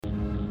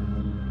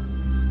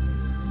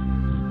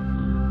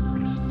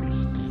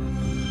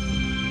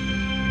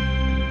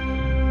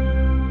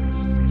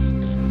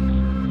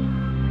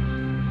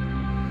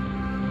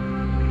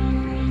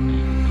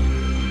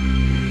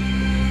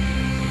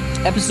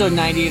Episode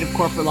 98 of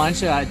Corporate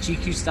Lunch, a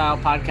GQ style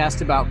podcast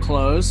about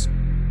clothes.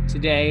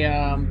 Today,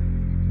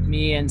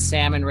 me and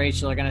Sam and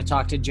Rachel are going to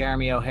talk to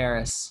Jeremy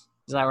O'Harris.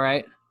 Is that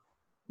right?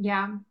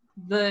 Yeah,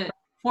 the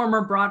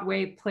former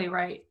Broadway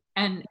playwright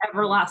and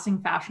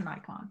everlasting fashion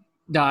icon.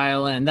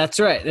 Dial in. That's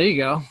right. There you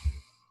go.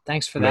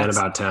 Thanks for that. Man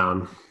about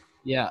town.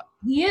 Yeah.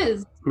 He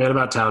is. Man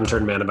about town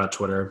turned man about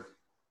Twitter.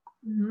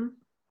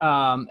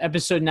 Mm-hmm.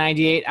 Episode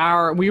 98.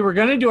 We were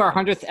going to do our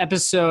 100th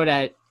episode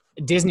at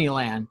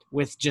Disneyland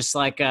with just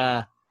like we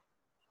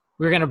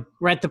were going to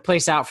rent the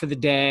place out for the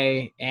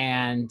day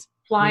and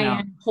fly in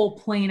a whole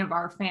plane of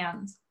our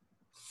fans.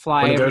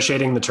 We're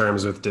negotiating the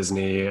terms with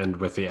Disney and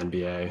with the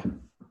NBA.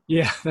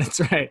 Yeah,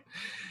 that's right.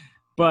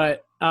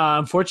 But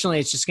unfortunately,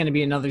 it's just going to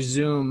be another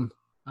Zoom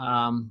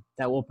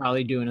that we'll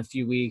probably do in a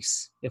few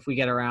weeks if we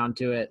get around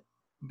to it.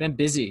 Been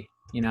busy,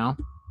 you know?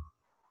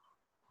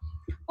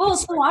 Well,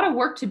 it's a lot of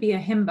work to be a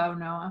himbo,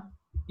 Noah.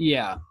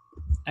 Yeah.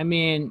 I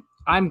mean,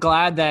 I'm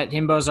glad that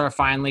himbos are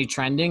finally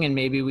trending and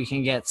maybe we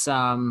can get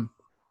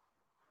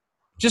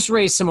just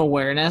raise some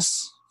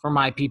awareness for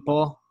my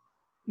people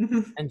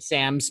and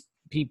Sam's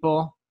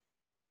people.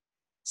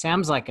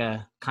 Sam's like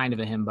a kind of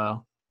a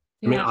himbo.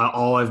 I mean,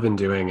 all I've been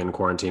doing in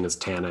quarantine is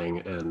tanning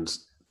and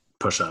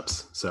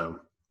push-ups. So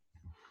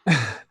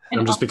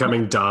I'm just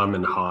becoming dumb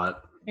and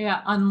hot.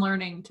 Yeah,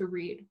 unlearning to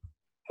read.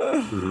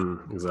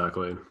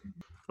 Exactly.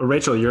 Well,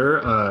 Rachel,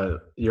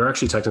 you're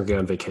actually technically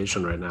on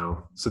vacation right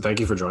now. So thank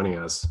you for joining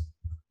us.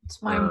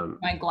 It's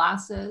my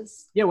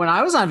glasses. Yeah, when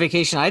I was on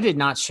vacation, I did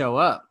not show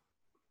up.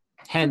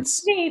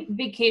 Hence,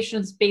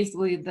 vacation's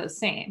basically the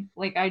same.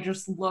 Like I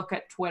just look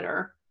at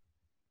Twitter,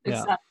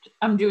 except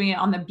I'm doing it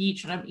on the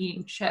beach and I'm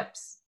eating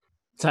chips.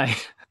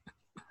 Tight.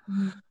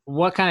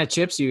 What kind of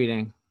chips are you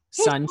eating?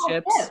 Sun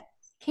chips?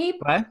 Cape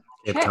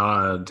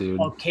Cod, dude.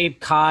 Oh, Cape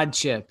Cod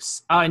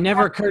chips. Oh, it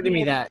never occurred to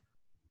me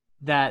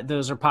that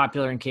those are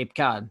popular in Cape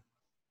Cod.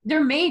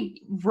 They're made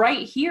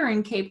right here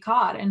in Cape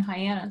Cod in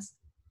Hyannis.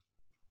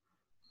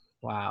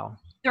 Wow.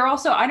 They're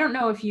also, I don't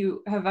know if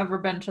you have ever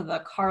been to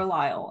the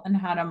Carlisle and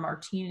had a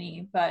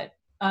martini, but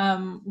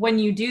when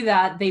you do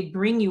that, they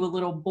bring you a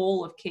little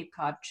bowl of Cape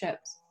Cod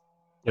chips.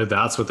 Yeah,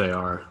 that's what they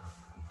are.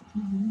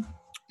 Mm-hmm.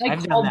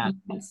 I've done that.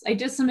 I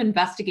did some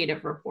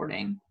investigative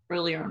reporting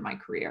earlier in my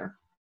career.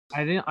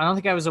 I don't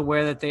think I was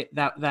aware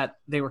that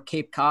they were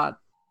Cape Cod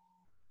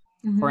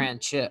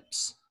brand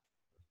chips.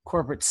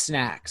 Corporate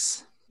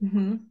snacks.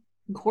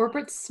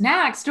 Corporate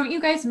snacks. Don't you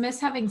guys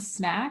miss having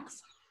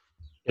snacks?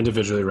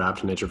 Individually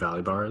wrapped Nature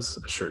Valley bars.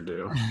 I sure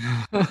do.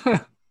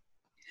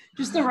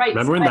 Just the right.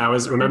 Remember when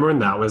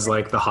that was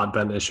like the hot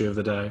button issue of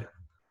the day?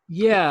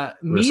 Yeah,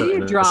 media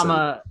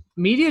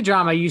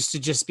drama used to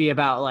just be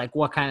about like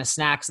what kind of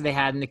snacks they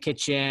had in the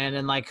kitchen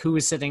and like who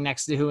was sitting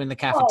next to who in the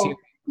cafeteria.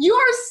 Oh, you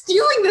are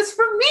stealing this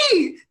from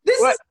me.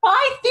 This is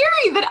my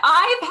theory that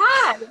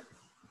I've had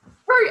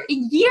for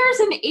years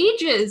and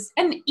ages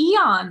and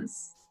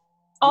eons.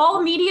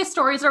 All media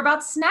stories are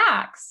about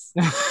snacks.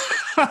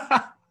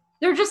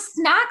 They're just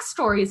snack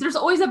stories. There's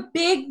always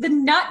the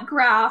nut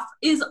graph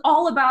is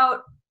all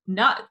about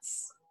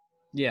nuts.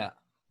 Yeah,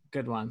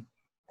 good one.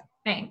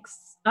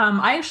 Thanks.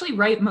 I actually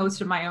write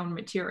most of my own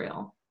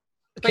material.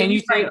 But Can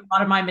you write a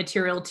lot of my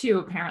material too,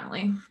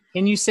 apparently.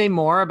 Can you say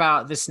more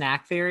about the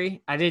snack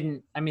theory?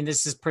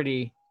 This is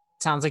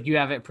sounds like you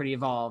have it pretty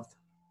evolved.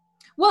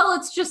 Well,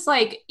 it's just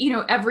like,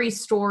 every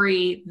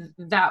story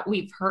that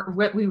we've heard,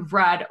 what we've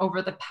read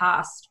over the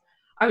past,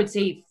 I would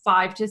say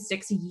 5 to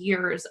 6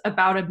 years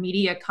about a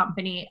media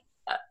company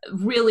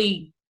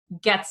really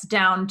gets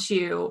down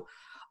to,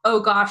 oh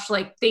gosh,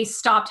 like they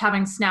stopped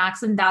having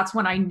snacks and that's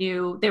when I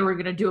knew they were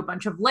going to do a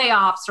bunch of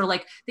layoffs, or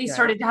like they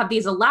started to have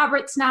these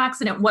elaborate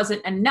snacks and it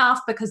wasn't enough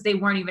because they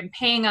weren't even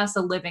paying us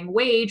a living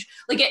wage.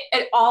 Like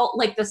it all,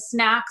 like the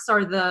snacks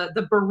are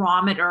the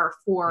barometer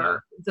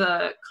for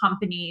the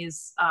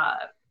company's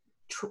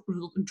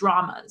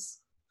dramas.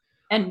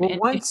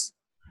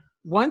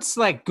 Once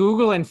like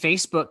Google and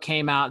Facebook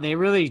came out, they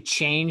really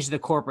changed the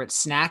corporate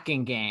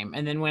snacking game.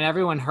 And then when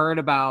everyone heard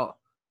about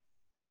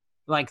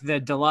like the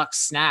deluxe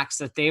snacks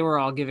that they were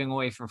all giving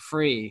away for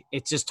free,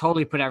 it just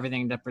totally put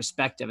everything into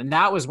perspective. And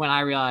that was when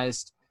I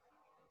realized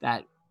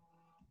that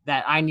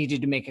I needed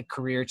to make a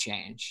career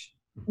change.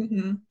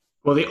 Mm-hmm.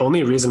 Well, the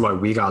only reason why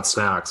we got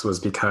snacks was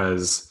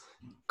because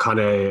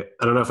Condé,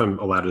 I don't know if I'm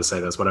allowed to say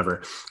this,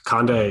 whatever.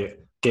 Condé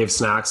gave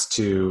snacks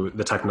to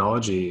the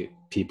technology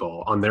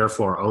people on their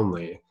floor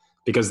only,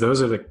 because those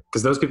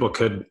people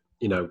could,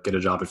 get a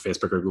job at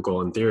Facebook or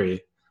Google in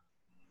theory.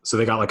 So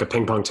they got like a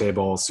ping pong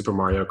table, Super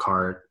Mario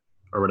Kart,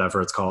 or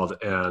whatever it's called,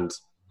 and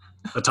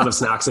a ton of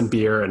snacks and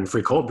beer and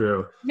free cold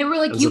brew. They were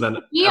like, and so then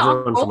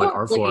everyone from like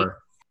our floor,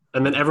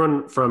 and then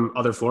everyone from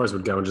other floors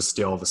would go and just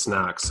steal the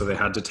snacks. So they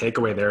had to take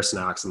away their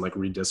snacks and like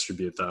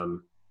redistribute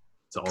them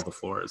to all the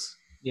floors.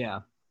 Yeah.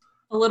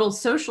 A little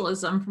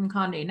socialism from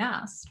Condé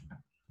Nast.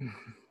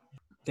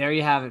 There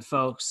you have it,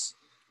 folks.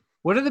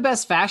 What are the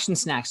best fashion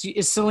snacks?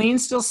 Is Celine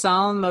still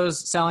selling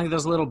those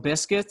little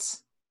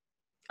biscuits?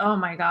 Oh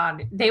my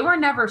God. They were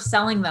never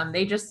selling them.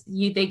 They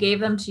gave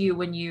them to you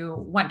when you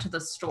went to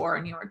the store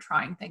and you were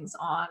trying things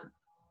on.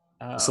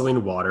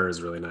 Saline water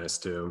is really nice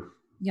too.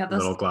 Yeah,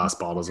 little glass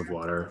bottles of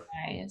water.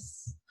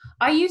 Nice.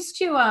 I used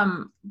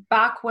to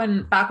back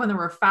when there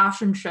were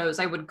fashion shows,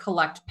 I would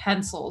collect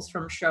pencils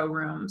from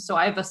showrooms. So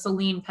I have a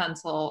Celine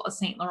pencil, a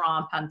Saint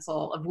Laurent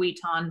pencil, a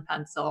Vuitton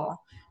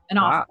pencil, an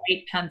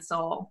Off-White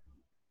pencil.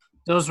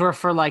 Those were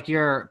for like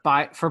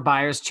for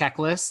buyers'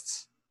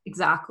 checklists?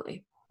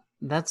 Exactly.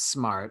 That's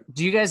smart.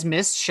 Do you guys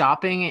miss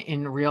shopping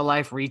in real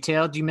life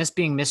retail? Do you miss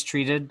being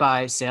mistreated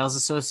by sales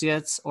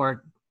associates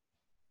or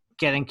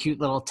getting cute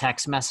little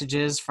text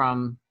messages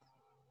from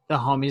the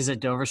homies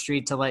at Dover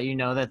Street to let you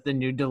know that the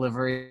new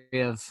delivery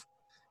of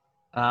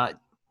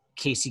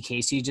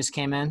Casey just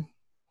came in?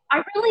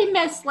 I really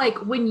miss like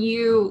when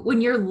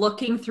you're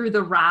looking through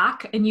the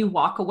rack and you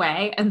walk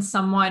away and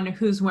someone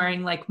who's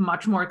wearing like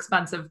much more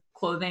expensive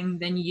clothing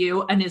than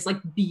you and is like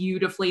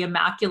beautifully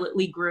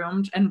immaculately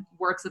groomed and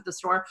works at the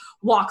store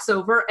walks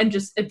over and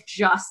just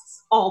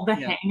adjusts all the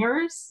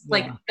hangers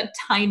like the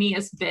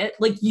tiniest bit.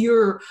 Like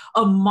you're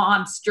a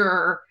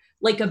monster,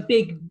 like a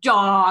big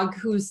dog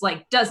who's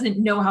like doesn't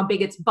know how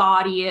big its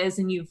body is,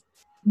 and you've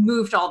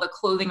moved all the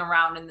clothing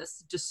around in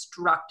this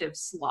destructive,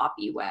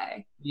 sloppy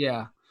way.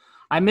 Yeah.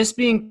 I miss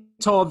being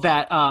told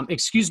that,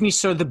 excuse me,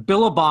 sir, the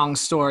Billabong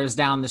store is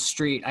down the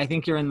street. I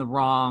think you're in the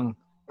wrong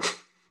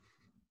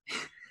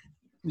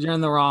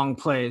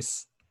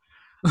place.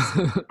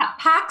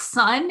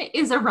 PacSun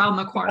is around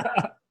the corner.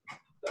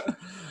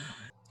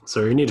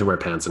 So you need to wear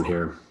pants in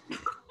here.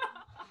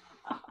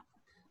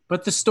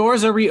 But the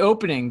stores are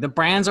reopening. The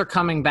brands are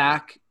coming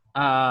back,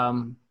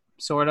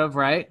 sort of,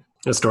 right?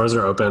 The stores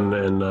are open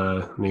in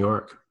New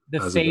York.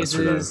 The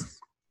phases,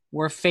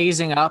 we're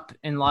phasing up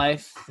in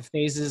life. The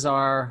phases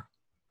are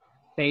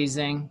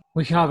phasing.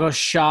 We can all go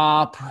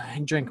shop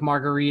and drink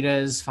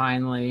margaritas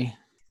finally.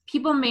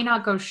 People may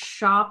not go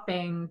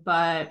shopping,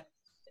 but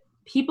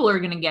people are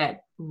going to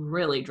get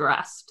really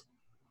dressed.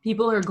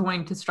 People are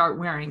going to start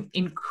wearing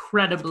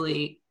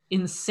incredibly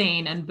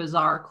insane and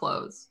bizarre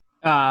clothes.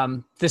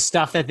 The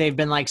stuff that they've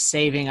been like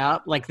saving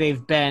up, like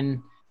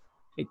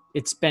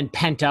it's been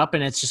pent up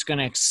and it's just going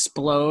to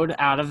explode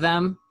out of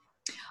them.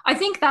 I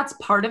think that's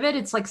part of it.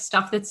 It's like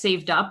stuff that's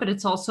saved up, but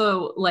it's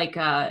also like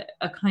a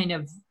kind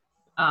of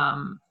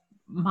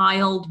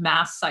mild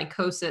mass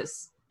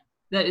psychosis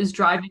that is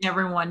driving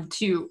everyone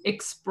to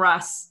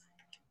express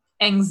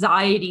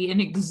anxiety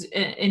in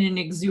an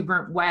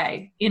exuberant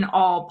way in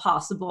all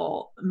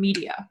possible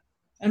media.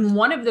 And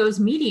one of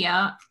those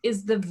media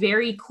is the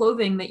very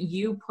clothing that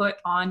you put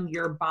on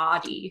your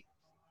body.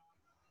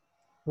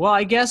 Well,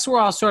 I guess we're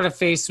all sort of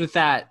faced with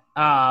that,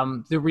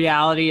 the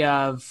reality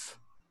of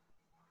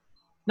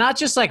not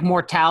just like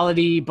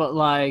mortality, but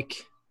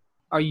like,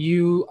 are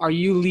you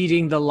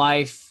leading the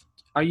life?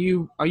 Are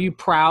you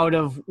proud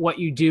of what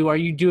you do? Are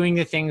you doing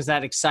the things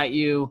that excite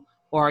you,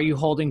 or are you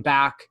holding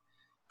back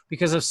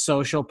because of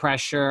social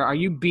pressure? Are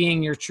you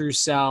being your true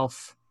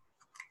self?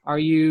 Are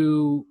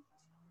you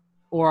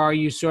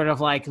sort of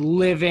like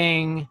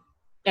living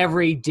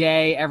every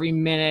day, every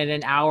minute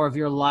and hour of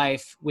your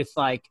life with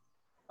like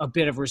a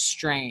bit of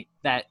restraint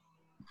that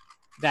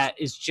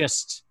is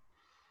just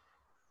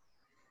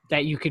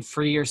that you could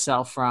free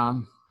yourself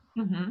from?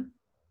 Mm-hmm.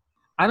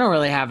 I don't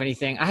really have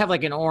anything. I have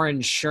like an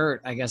orange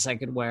shirt I guess I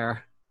could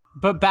wear.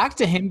 But back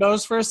to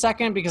himbos for a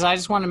second, because I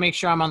just want to make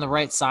sure I'm on the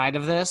right side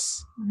of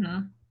this.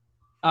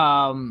 Mm-hmm.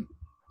 On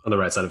the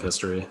right side of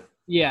history.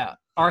 Yeah.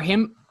 Are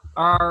himbos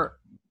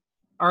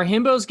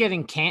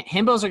getting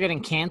himbos are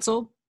getting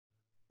canceled?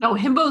 No,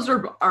 himbos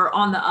are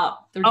on the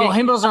up.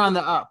 Himbos are on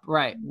the up,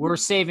 right? We're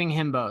saving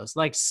himbos.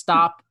 Like,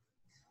 stop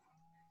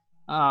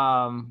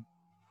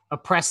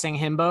oppressing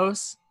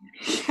himbos.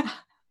 Yeah.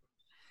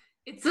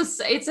 I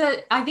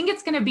think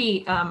it's going to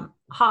be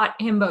hot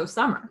himbo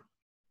summer.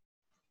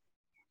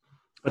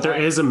 But there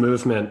is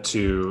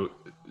a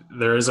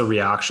there is a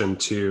reaction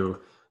to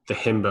the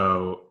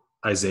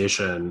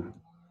himboization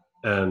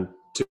and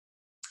to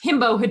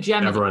himbo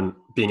hegemony. Everyone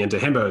being into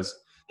himbo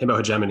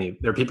hegemony.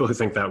 There are people who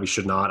think that we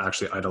should not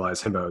actually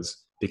idolize himbos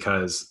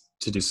because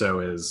to do so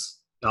is,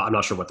 I'm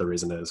not sure what the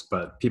reason is,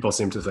 but people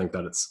seem to think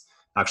that it's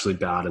actually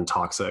bad and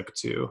toxic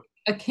to.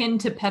 Akin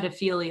to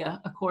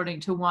pedophilia, according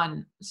to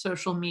one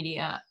social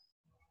media.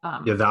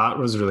 Yeah, that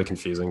was really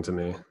confusing to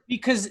me.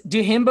 Because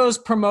do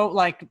himbos promote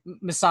like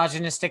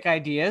misogynistic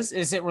ideas?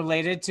 Is it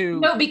related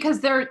to? No,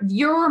 because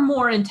you're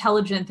more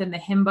intelligent than the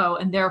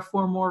himbo and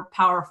therefore more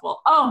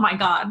powerful. Oh my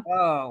God.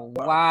 Oh,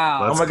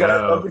 wow. Oh my God.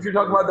 I love that you're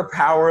talking about the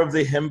power of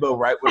the himbo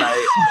right when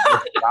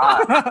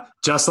I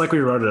Just like we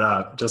wrote it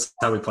up, just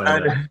how we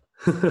planned it.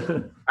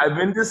 I've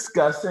been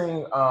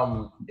discussing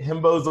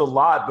himbos a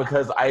lot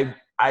because I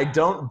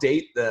don't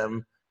date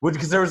them.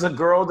 Because there was a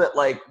girl that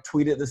like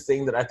tweeted this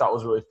thing that I thought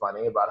was really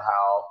funny about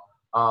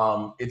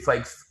how it's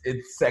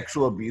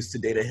sexual abuse to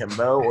date a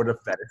himbo or to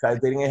fetishize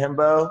dating a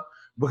himbo,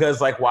 because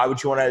like why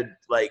would you want to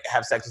like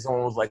have sex with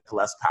someone with like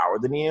less power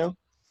than you?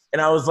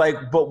 And I was like,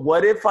 but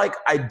what if like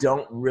I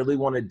don't really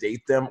want to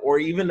date them or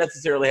even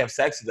necessarily have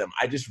sex with them?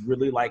 I just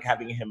really like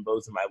having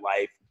himbos in my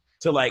life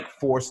to like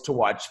force to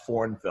watch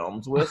foreign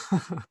films with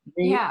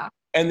me. Yeah.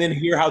 And then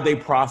hear how they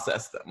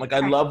process them. Like I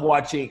love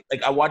watching,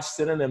 like I watched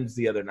Synonyms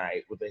the other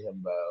night with a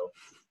himbo.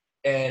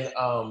 And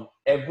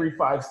every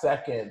 5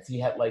 seconds he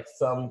had like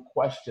some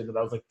question that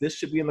I was like, this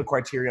should be in the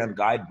Criterion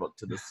guidebook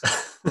to this.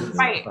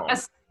 Right. I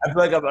feel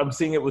like I'm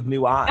seeing it with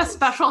new eyes. A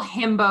special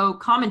himbo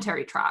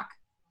commentary track.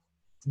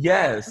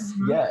 Yes,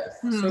 yes.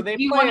 So they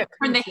you play want to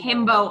turn the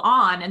himbo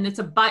on, and it's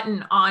a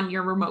button on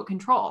your remote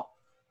control.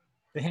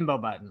 the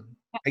himbo button.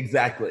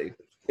 Exactly.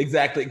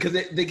 Because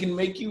they can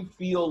make you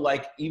feel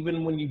like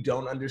even when you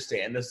don't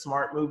understand a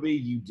smart movie,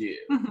 you do.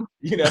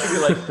 You know,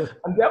 you're like,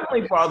 I'm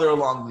definitely farther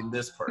along than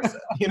this person,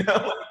 you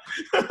know?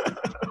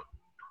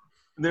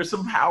 There's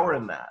some power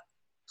in that,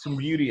 some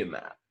beauty in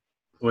that.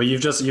 Well,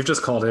 you've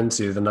just called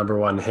into the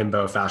 #1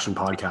 himbo fashion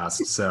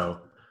podcast,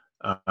 so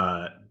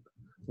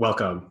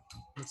welcome.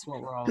 That's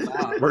what we're all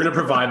about. We're going to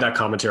provide that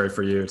commentary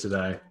for you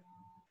today.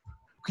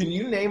 Can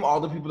you name all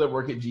the people that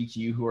work at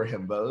GQ who are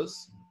himbos?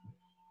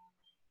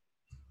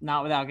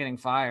 Not without getting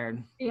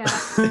fired. Yeah.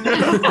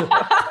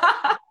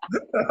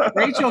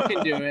 Rachel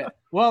can do it.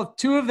 Well,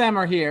 2 of them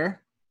are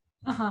here.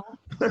 Uh-huh.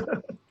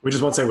 We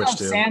just won't say which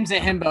two. Sam's a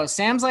himbo.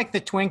 Sam's like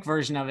the twink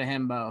version of a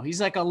himbo. He's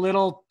like a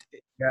little,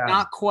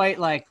 not quite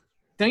like,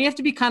 don't you have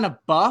to be kind of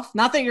buff?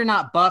 Not that you're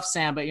not buff,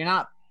 Sam, but you're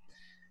not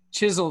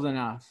chiseled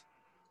enough.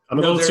 I'm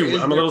a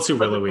little too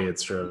willowy,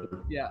 it's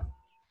true. Yeah.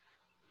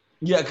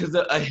 Yeah, because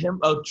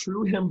a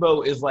true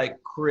himbo is like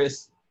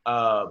Chris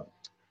Evans,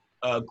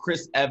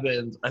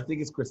 I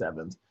think it's Chris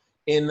Evans,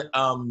 in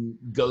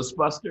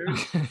Ghostbusters.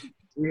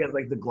 He has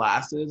like the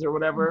glasses or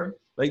whatever.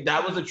 Like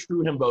that was a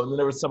true himbo. And then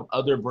there was some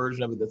other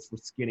version of it that's for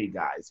skinny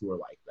guys who are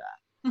like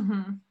that.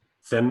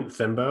 Mm-hmm.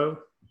 Thinbo?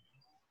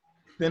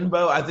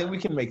 Thinbo, I think we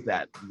can make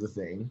that the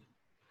thing.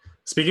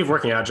 Speaking of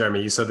working out,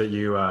 Jeremy, you said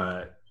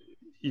that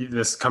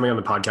this coming on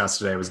the podcast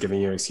today was giving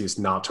you an excuse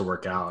not to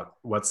work out.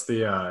 What's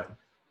the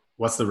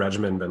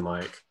regimen been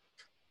like?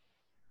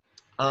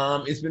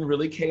 It's been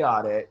really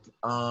chaotic.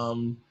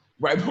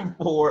 Right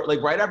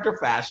after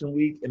Fashion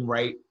Week and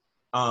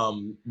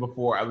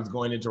before I was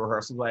going into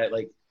rehearsals, I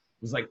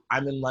was like,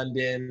 I'm in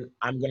London.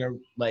 I'm gonna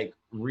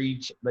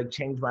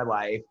change my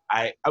life.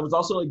 I was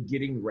also like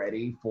getting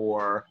ready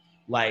for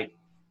like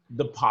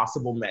the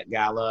possible Met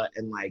Gala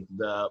and like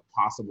the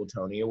possible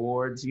Tony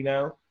Awards, you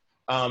know?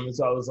 And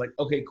so I was like,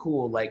 okay,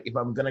 cool. Like if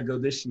I'm gonna go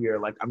this year,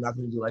 like I'm not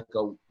gonna do like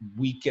a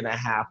week and a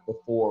half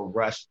before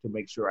rush to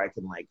make sure I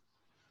can like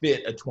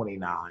fit a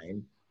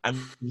 29.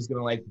 I'm just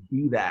gonna like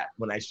be that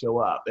when I show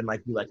up and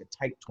like be like a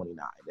type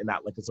 29 and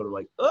not like a sort of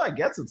like, oh, I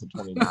guess it's a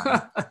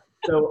 29.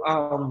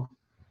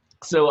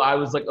 So I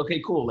was like, okay,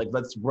 cool. Like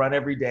let's run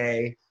every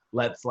day.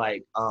 Let's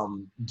like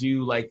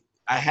do like,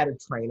 I had a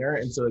trainer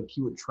and so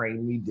he would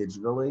train me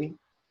digitally.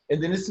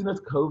 And then as soon as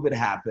COVID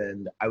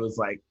happened, I was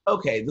like,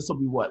 okay, this will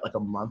be what, like a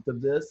month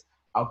of this?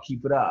 I'll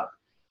keep it up.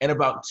 And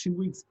about 2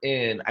 weeks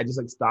in, I just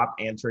like stopped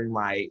answering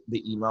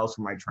the emails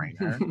from my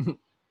trainer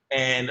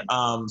and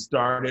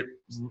started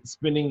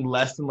spending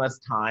less and less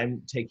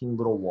time taking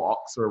little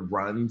walks or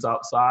runs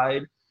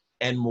outside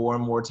and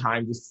more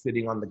time just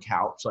sitting on the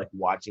couch, like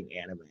watching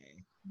anime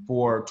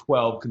for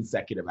 12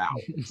 consecutive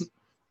hours.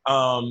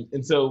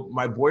 And so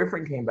my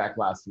boyfriend came back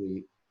for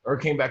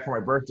my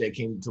birthday,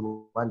 came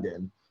to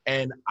London.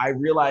 And I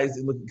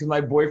realized, because my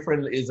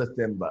boyfriend is a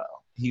thimbo,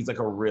 he's like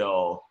a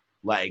real,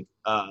 like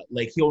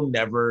he'll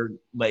never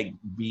like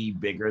be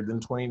bigger than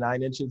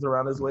 29 inches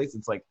around his waist.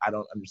 It's like, I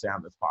don't understand how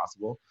that's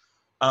possible.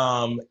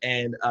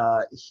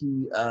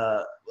 He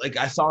I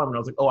saw him and I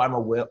was like, oh, I'm a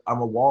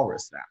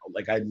walrus now.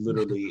 Like I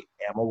literally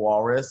am a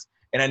walrus.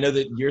 And I know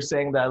that you're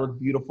saying that I look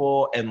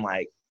beautiful. And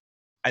like,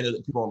 I know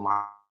that people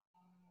online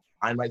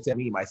might say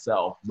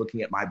myself,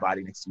 looking at my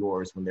body next to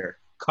yours when they're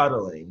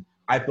cuddling,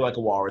 I feel like a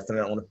walrus and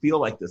I don't want to feel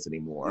like this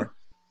anymore.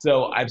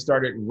 So I've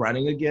started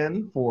running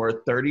again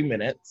for 30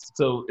 minutes.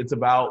 So that's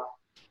about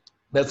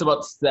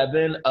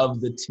 7 of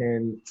the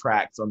 10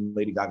 tracks on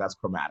Lady Gaga's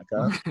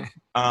Chromatica.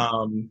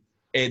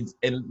 And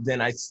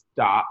then I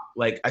stopped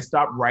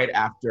right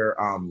after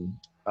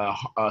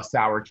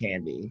Sour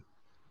Candy.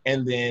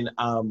 And then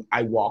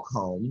I walk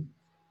home.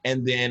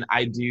 And then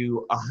I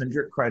do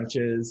 100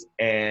 crunches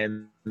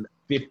and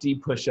 50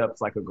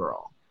 push-ups like a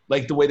girl.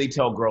 Like the way they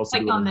tell girls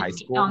to do it in high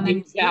school.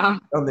 That's how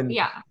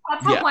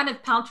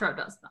Gwyneth Paltrow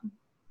does them.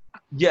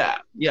 Yeah.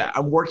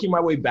 I'm working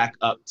my way back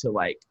up to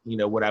like, you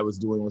know, what I was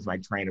doing with my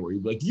trainer where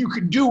he'd be like, you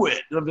can do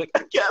it. And I'm like,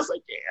 I guess I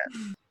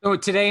can. So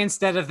today,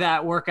 instead of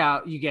that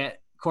workout, you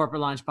get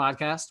Corporate Lunch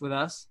podcast with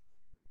us?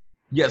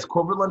 Yes,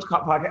 Corporate Lunch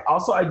podcast.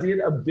 Also, I did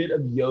a bit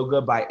of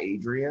yoga by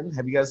Adrienne.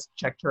 Have you guys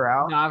checked her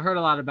out? No, I've heard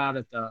a lot about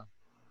it though.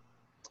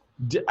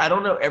 I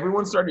don't know.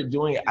 Everyone started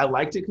doing it. I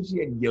liked it because she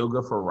had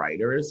yoga for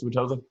writers, which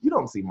I was like, you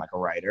don't seem like a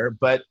writer.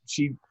 But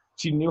she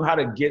knew how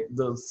to get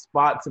the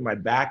spots in my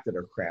back that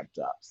are cramped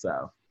up.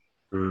 So,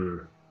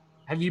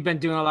 Have you been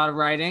doing a lot of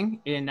writing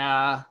in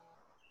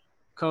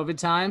COVID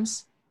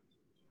times?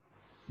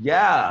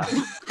 Yeah.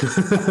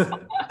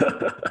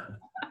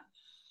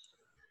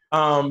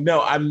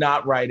 No, I'm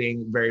not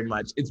writing very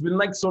much. It's been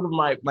like sort of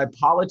my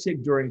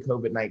politic during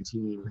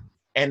COVID-19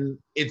 and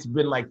it's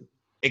been like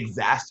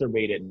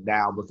exacerbated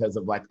now because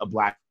of like a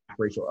black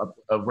racial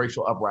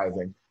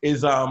uprising,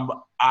 is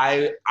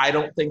I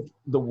don't think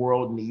the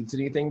world needs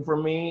anything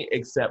from me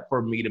except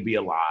for me to be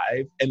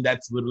alive. And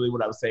that's literally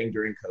what I was saying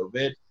during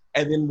COVID.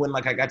 And then when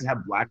like I got to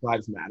have Black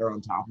Lives Matter on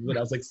top of it, I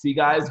was like, see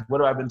guys,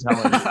 what have I been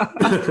telling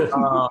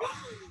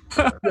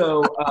you?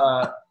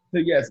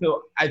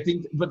 So I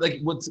think, but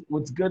like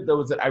what's good though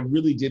is that I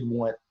really did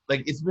want,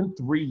 like, it's been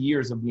 3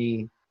 years of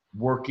me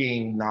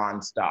working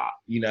nonstop,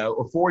 you know,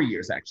 or 4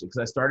 years actually,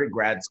 because I started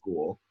grad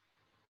school,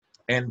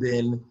 and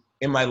then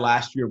in my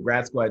last year of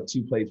grad school, I had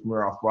 2 plays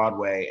premiere off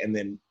Broadway, and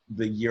then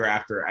the year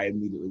after, I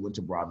immediately went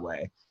to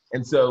Broadway.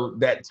 And so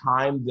that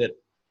time that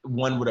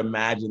one would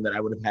imagine that I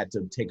would have had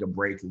to take a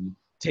break and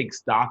take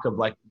stock of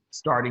like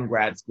starting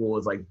grad school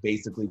as like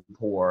basically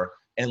poor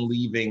and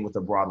leaving with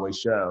a Broadway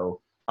show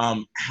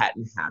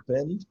hadn't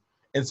happened.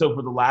 And so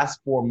for the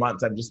last 4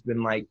 months, I've just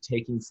been like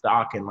taking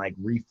stock and like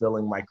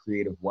refilling my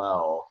creative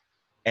well.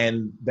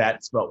 And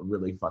that's felt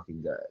really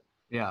fucking good.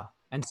 Yeah.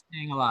 And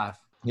staying alive.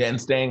 Yeah, and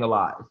staying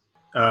alive.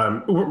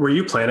 Were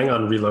you planning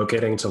on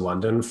relocating to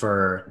London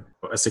for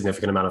a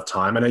significant amount of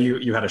time? I know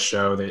you had a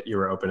show that you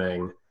were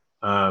opening,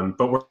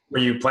 but were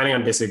you planning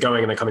on basically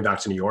going and then coming back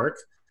to New York?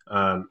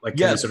 Like,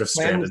 you sort of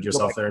stranded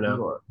yourself there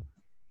now?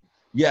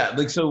 Yeah,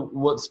 like, so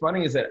what's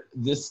funny is that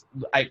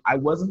I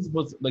wasn't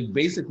supposed to, like,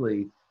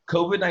 basically,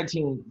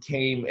 COVID-19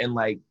 came and,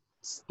 like,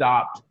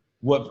 stopped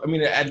and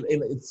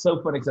it's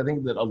so funny because I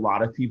think that a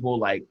lot of people,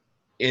 like,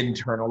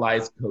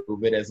 internalize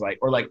COVID as like,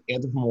 or like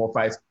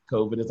anthropomorphize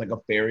COVID as like a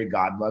fairy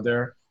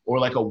godmother or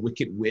like a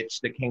wicked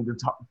witch that came to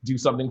do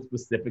something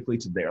specifically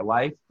to their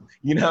life,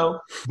 you know?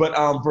 But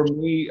for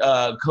me,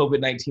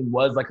 COVID-19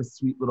 was like a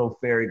sweet little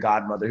fairy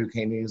godmother who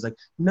came to me and was like,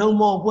 no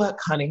more work,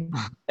 honey.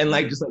 And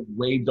like just like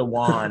waved a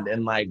wand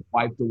and like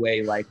wiped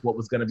away like what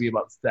was gonna be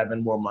about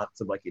 7 more months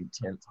of like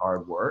intense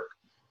hard work.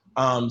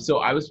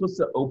 So I was supposed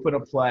to open a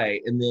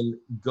play and then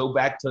go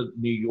back to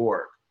New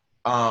York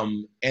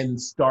and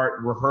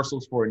start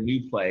rehearsals for a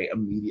new play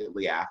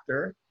immediately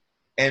after.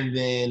 And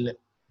then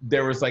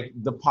there was like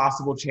the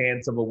possible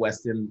chance of a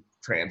West End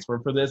transfer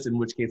for this, in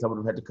which case I would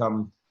have had to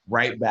come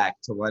right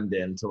back to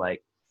London to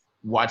like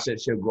watch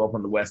that show go up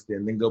on the West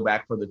End, then go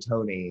back for the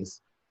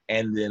Tonys,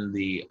 and then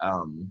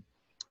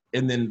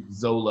and then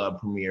Zola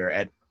premiere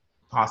at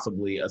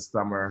possibly a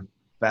summer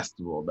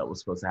festival that was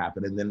supposed to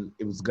happen. And then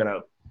it was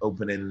gonna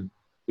open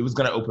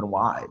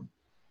wide.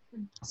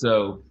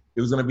 So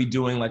it was going to be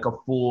doing like a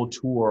full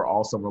tour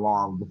all summer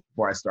long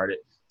before I started.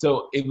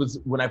 So it was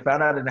when I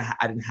found out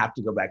I didn't have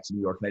to go back to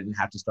New York and I didn't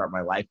have to start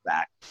my life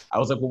back. I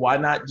was like, well, why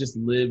not just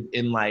live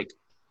in like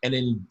an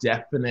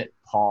indefinite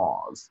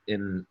pause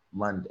in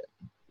London?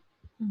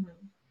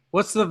 Mm-hmm.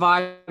 What's the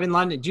vibe in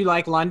London? Do you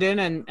like London?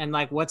 And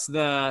like, what's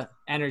the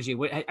energy?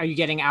 Are you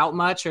getting out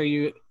much? Or are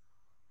you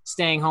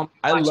staying home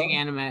watching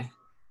anime?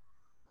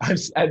 I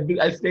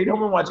stayed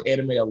home and watched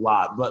anime a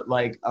lot, but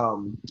like, I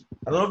don't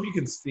know if you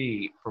can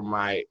see from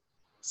my,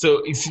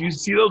 so if you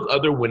see those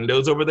other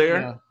windows over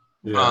there,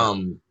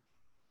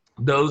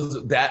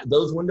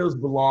 those windows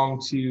belong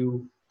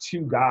to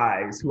 2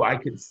 guys who I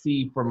could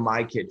see from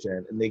my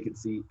kitchen, and they could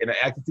see, and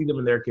I could see them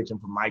in their kitchen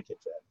from my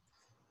kitchen.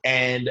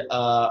 And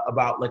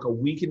about like a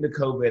week into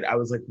COVID, I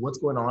was like, what's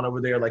going on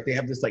over there? Like they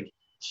have this like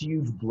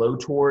huge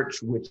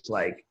blowtorch, which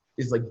like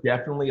is like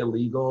definitely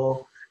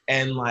illegal.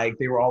 And like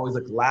they were always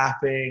like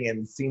laughing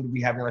and seemed to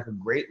be having like a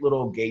great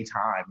little gay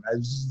time. I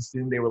just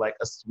assumed they were like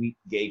a sweet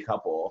gay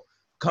couple.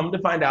 Come to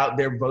find out,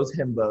 they're both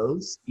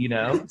himbos, you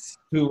know,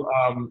 who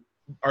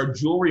are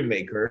jewelry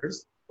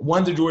makers.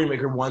 One's a jewelry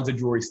maker, one's a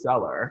jewelry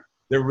seller.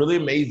 They're really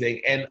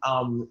amazing, and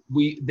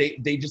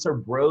they just are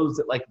bros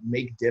that like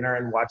make dinner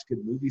and watch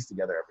good movies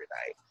together every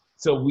night.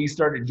 So we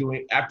started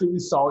doing, after we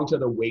saw each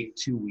other wait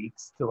 2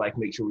 weeks to like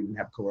make sure we didn't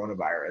have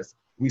coronavirus,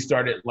 we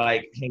started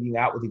like hanging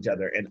out with each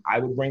other, and I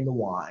would bring the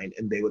wine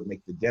and they would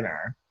make the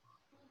dinner.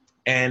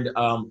 And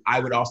I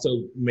would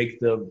also make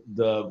the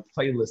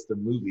playlist of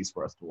movies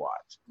for us to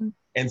watch. Mm-hmm.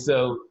 And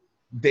so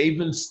they've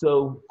been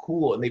so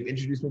cool, and they've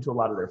introduced me to a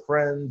lot of their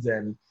friends,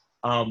 and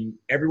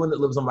everyone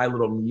that lives on my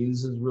little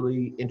muse is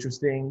really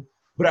interesting.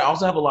 But I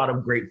also have a lot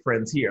of great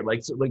friends here.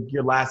 Like, so like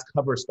your last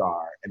cover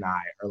star and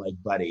I are like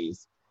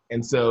buddies.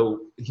 And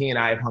so he and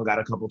I have hung out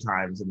a couple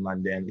times in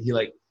London. He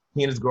and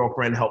his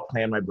girlfriend helped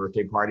plan my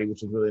birthday party,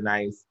 which was really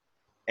nice.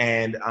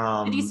 And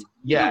did he speak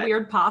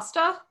weird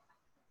pasta?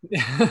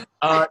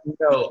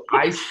 No,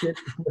 I sent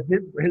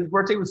his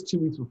birthday was 2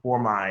 weeks before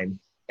mine,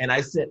 and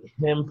I sent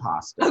him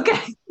pasta.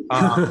 Okay.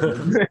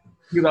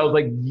 Because I was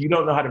like, you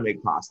don't know how to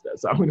make pasta,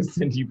 so I'm going to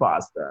send you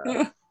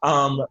pasta.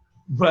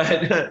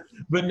 But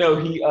no,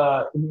 he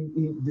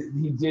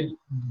did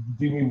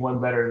do me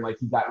one better, and like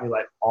he got me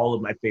like all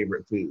of my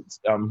favorite foods.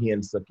 He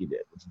and Sookie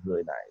did, which is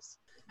really nice.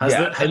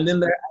 And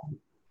then there.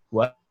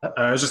 What?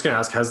 I was just going to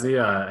ask, has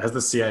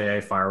the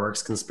CIA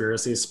fireworks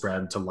conspiracy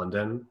spread to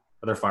London?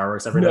 Are there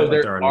fireworks every night? No,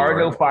 there are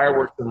no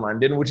fireworks in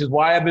London, which is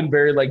why I've been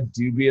very like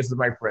dubious of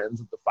my friends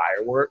with the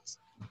fireworks.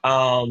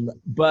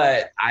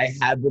 But I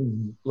have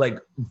been like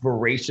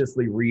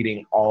voraciously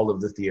reading all of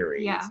the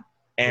theories. Yeah.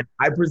 And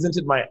I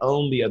presented my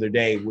own the other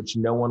day, which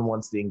no one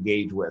wants to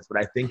engage with, but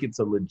I think it's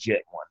a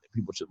legit one that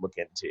people should look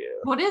into.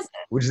 What is it?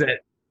 Which is that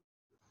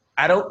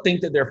I don't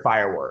think that they're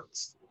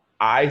fireworks.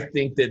 I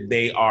think that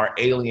they are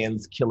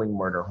aliens killing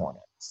murder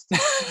hornets.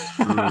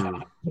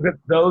 Because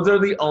those are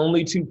the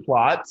only two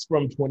plots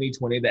from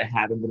 2020 that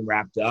haven't been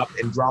wrapped up.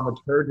 And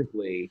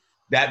dramaturgically,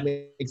 that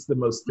makes the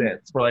most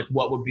sense for like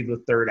what would be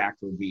the third act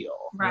reveal.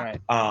 Right.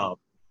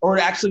 Or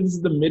actually, this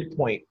is the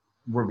midpoint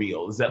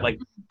reveal. Is that like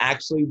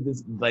actually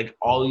this like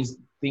all these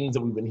things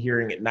that we've been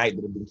hearing at night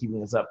that have been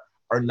keeping us up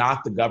are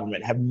not the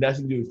government, have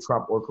nothing to do with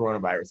Trump or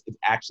coronavirus. It's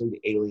actually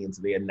the aliens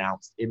they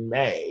announced in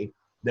May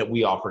that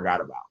we all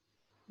forgot about.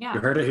 Yeah. You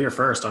heard it here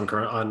first on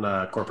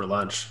Corporate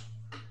Lunch.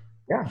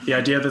 Yeah. The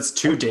idea that's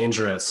too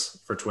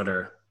dangerous for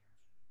Twitter.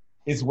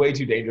 It's way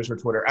too dangerous for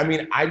Twitter. I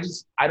mean, I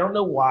don't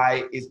know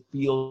why it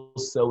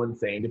feels so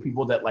insane to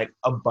people that like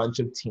a bunch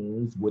of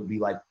teens would be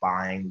like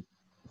buying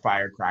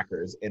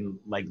firecrackers and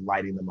like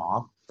lighting them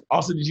off.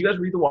 Also, did you guys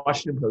read the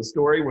Washington Post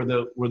story where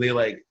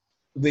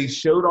they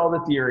showed all the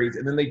theories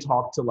and then they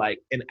talked to like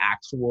an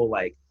actual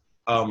like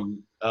what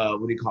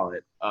do you call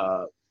it?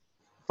 A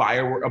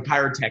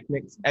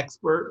pyrotechnics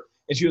expert.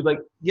 And she was like,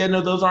 yeah, no,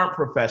 those aren't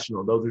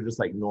professional. Those are just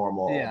like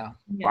normal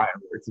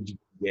fireworks that you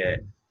can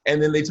get. And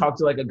then they talked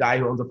to like a guy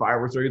who owns a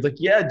fireworks store. He's like,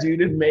 yeah,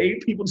 dude, in May,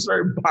 people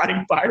started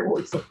buying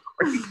fireworks like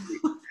crazy.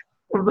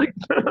 I was like,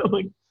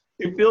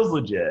 it feels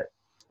legit.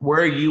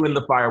 Where are you in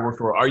the fireworks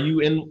world? Are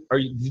you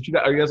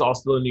guys all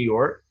still in New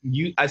York?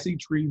 I see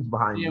trees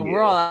behind you. Yeah,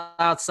 we're all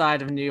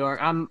outside of New York.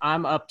 I'm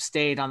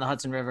upstate on the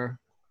Hudson River.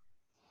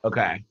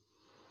 Okay.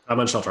 I'm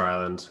on Shelter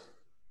Island.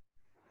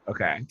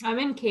 Okay. I'm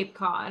in Cape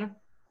Cod.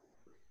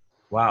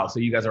 Wow, so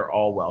you guys are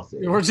all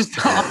wealthy. We're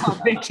just all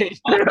on vacation.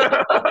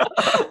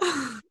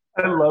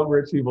 I love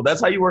rich people.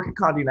 That's how you work at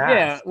Condé Nast.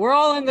 Yeah, we're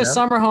all in the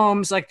summer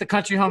homes, like the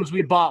country homes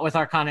we bought with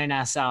our Condé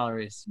Nast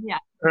salaries. Yeah.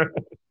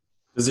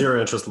 The zero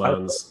interest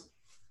loans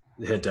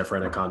hit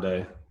different at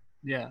Condé.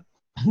 Yeah.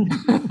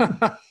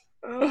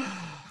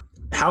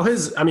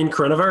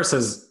 Coronavirus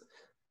has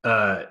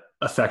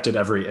affected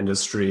every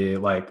industry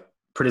like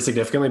pretty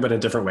significantly, but in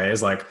different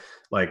ways. Like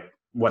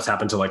what's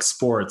happened to like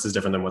sports is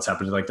different than what's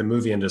happened to like the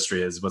movie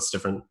industry is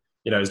different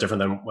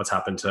than what's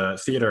happened to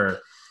theater.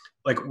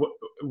 Like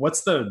what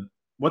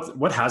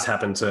has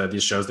happened to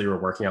these shows that you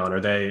were working on?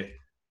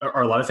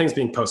 Are a lot of things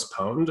being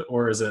postponed,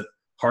 or is it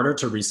harder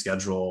to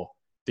reschedule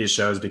these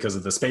shows because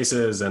of the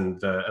spaces and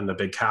the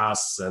big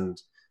casts?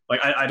 And like,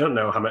 I don't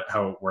know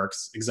how it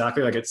works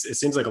exactly. Like it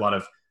seems like a lot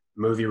of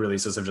movie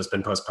releases have just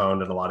been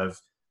postponed and a lot of,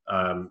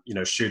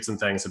 shoots and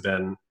things have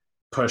been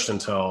pushed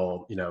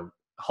until,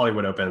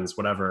 Hollywood opens,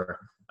 whatever.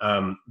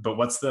 But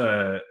what's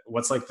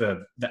like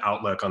the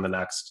outlook on the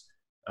next,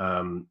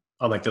 on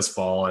like this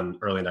fall and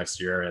early next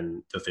year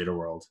in the theater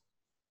world?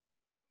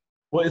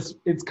 Well,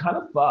 it's kind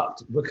of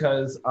fucked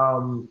because,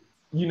 all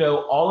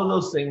of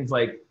those things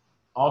like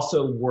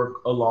also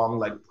work along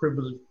like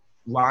privilege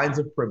lines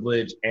of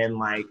privilege and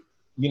like,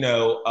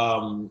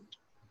 and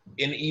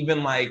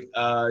even like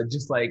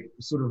just like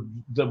sort of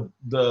the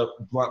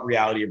blunt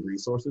reality of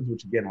resources,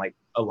 which again like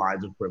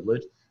aligns with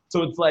privilege.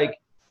 So it's like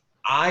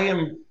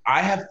I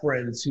have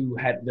friends who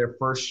had their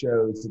first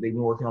shows that they've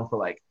been working on for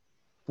like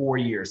 4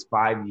 years,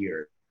 5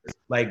 years,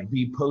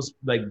 be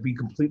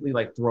completely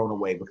like thrown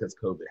away because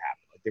COVID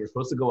happened. Like they were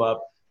supposed to go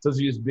up. So it's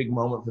this big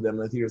moment for them.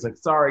 And the theater's like,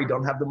 sorry,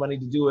 don't have the money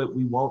to do it.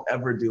 We won't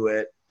ever do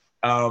it.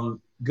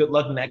 Good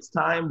luck next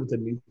time with a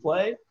new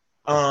play.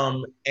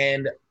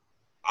 And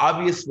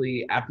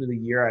obviously after the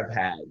year I've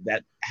had,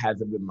 that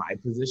hasn't been my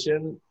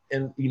position.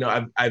 And,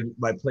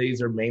 my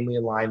plays are mainly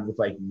aligned with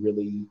like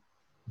really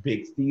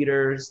big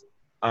theaters.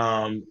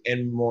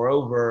 And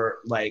moreover,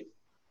 like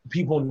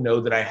people know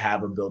that I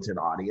have a built-in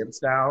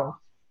audience now.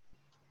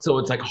 So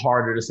it's like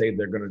harder to say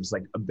they're going to just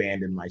like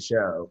abandon my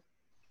show.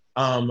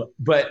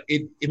 But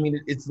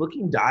it's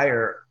looking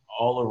dire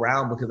all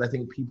around because I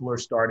think people are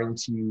starting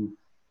to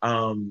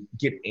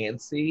get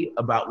antsy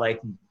about like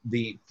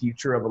the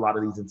future of a lot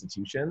of these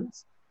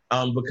institutions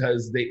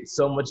because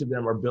so much of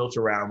them are built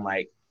around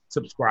like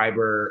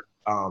subscriber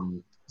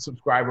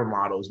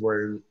models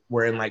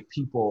wherein like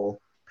people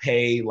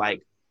pay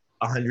like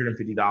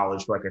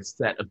 $150 for like a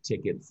set of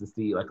tickets to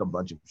see like a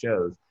bunch of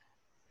shows.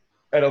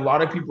 And a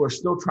lot of people are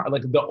still trying,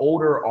 like the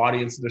older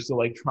audience, they're still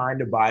like trying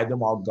to buy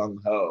them all gung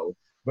ho.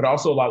 But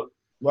also a lot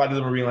of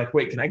them are being like,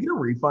 wait, can I get a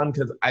refund?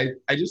 Because I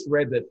just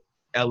read that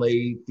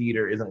LA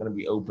theater isn't going to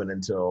be open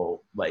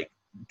until like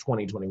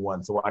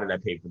 2021. So why did I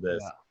pay for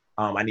this? Yeah.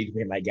 I need to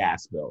pay my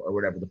gas bill or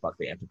whatever the fuck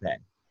they have to pay.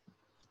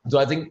 So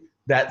I think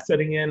that's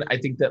setting in. I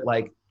think that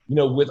like,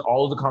 with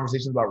all of the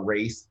conversations about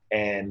race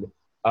and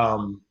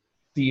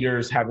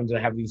theaters having to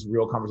have these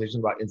real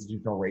conversations about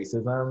institutional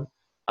racism,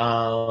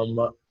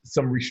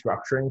 some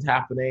restructurings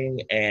happening,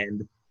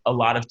 and a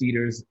lot of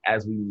theaters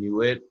as we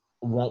knew it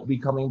won't be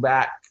coming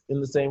back in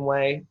the same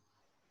way.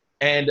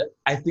 And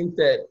I think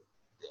that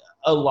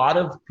a lot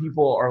of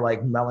people are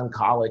like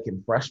melancholic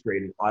and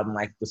frustrated on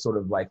like the sort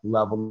of like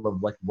level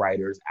of like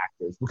writers,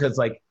 actors, because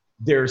like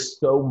there's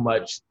so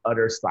much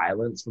utter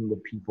silence from the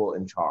people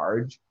in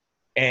charge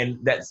And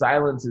that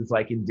silence is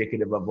like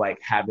indicative of like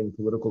having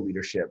political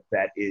leadership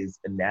that is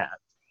inept.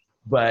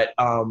 But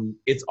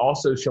it's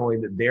also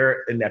showing that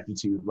their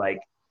ineptitude like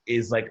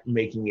is like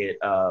making it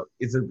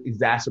is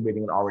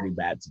exacerbating an already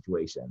bad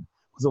situation.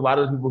 Because a lot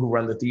of the people who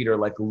run the theater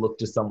like look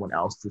to someone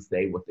else to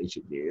say what they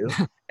should do.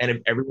 And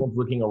if everyone's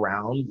looking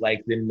around,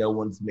 like then no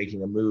one's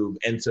making a move.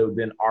 And so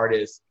then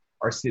artists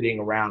are sitting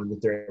around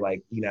with their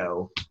like, you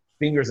know,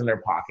 fingers in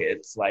their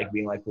pockets, like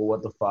being like, well,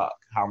 what the fuck?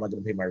 How am I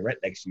going to pay my rent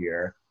next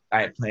year?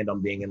 I had planned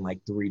on being in like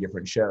 3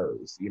 different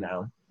shows, you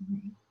know?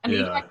 And are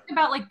you talking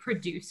about like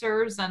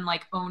producers and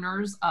like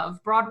owners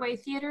of Broadway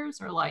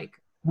theaters, or like?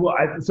 Well,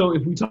 so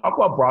if we talk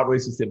about Broadway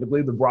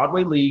specifically, the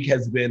Broadway League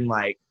has been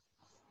like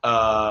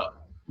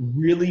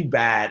really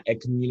bad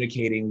at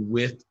communicating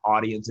with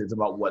audiences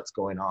about what's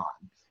going on.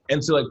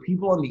 And so like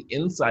people on the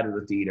inside of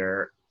the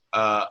theater,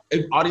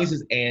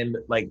 audiences and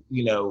like,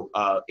 you know,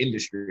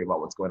 industry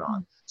about what's going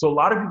on. So a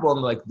lot of people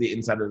on like the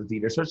inside of the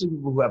theater, especially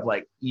people who have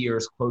like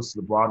ears close to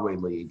the Broadway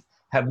League,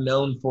 have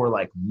known for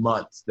like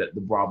months that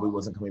the Broadway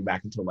wasn't coming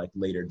back until like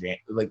later,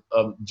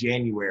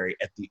 January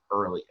at the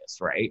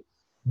earliest, right?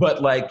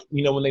 But like,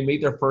 you know, when they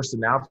made their first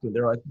announcement,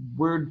 they're like,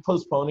 we're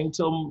postponing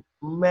till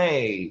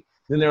May.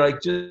 Then they're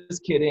like,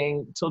 just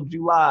kidding, till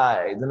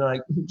July. Then they're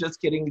like,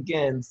 just kidding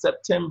again,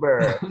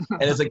 September.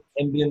 And it's like,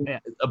 and then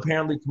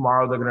apparently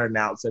tomorrow they're gonna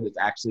announce that it's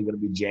actually gonna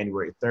be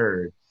January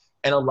 3rd.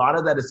 And a lot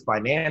of that is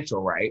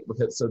financial, right?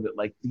 Because so that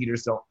like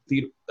theaters don't,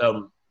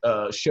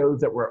 shows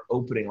that were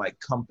opening like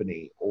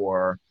Company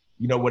or,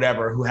 you know,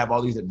 whatever, who have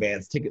all these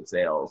advanced ticket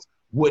sales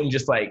wouldn't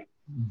just like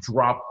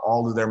drop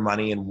all of their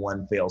money in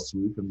one fell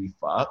swoop and be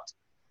fucked.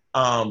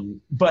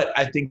 But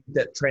I think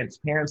that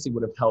transparency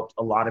would have helped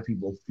a lot of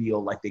people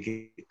feel like they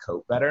could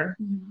cope better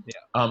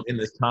in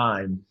this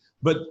time.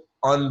 But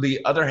on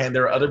the other hand,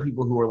 there are other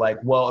people who are like,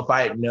 well, if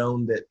I had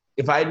known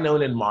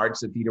in March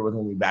the theater was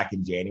going to be back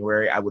in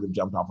January, I would have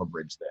jumped off a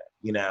bridge then,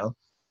 you know?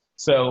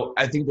 So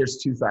I think there's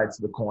 2 sides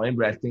to the coin,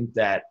 but I think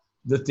that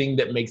the thing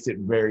that makes it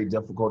very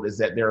difficult is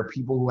that there are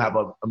people who have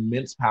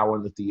immense power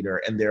in the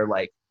theater, and there are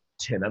like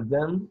 10 of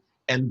them,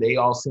 and they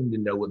all seem to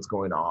know what's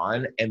going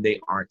on, and they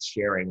aren't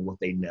sharing what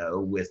they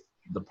know with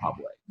the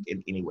public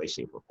in any way,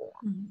 shape, or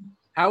form.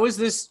 How is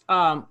this,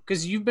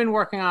 because you've been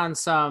working on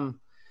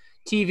some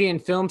TV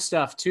and film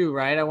stuff too,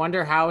 right? I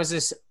wonder, how is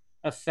this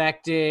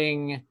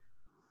affecting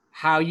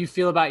how you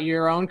feel about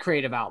your own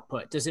creative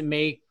output? Does it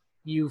make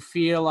you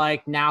feel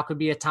like now could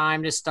be a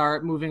time to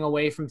start moving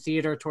away from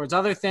theater towards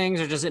other things?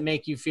 Or does it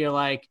make you feel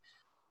like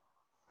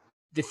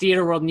the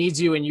theater world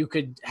needs you and you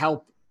could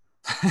help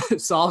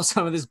solve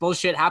some of this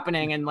bullshit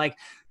happening and like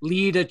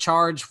lead a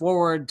charge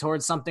forward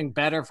towards something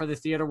better for the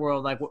theater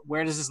world? Like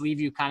where does this leave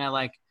you kind of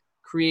like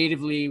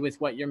creatively with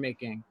what you're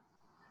making?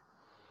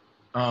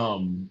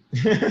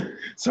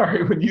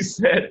 Sorry, when you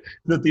said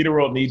the theater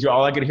world needs you,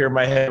 all I could hear in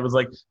my head was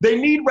like, they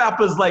need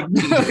rappers like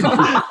me.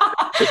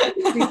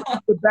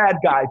 The bad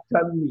guy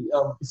telling me.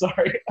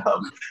 Sorry.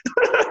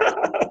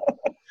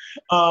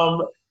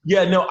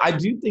 Yeah, no, I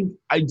do think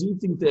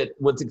that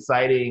what's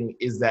exciting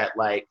is that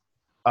like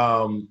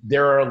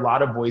there are a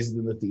lot of voices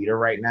in the theater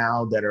right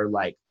now that are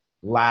like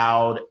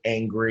loud,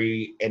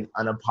 angry, and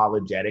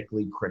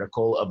unapologetically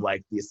critical of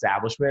like the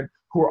establishment,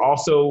 who are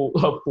also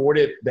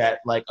afforded that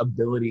like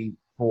ability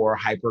for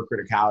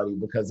hypercriticality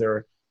because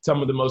they're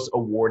some of the most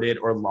awarded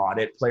or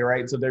lauded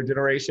playwrights of their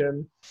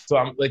generation. So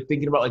I'm like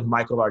thinking about like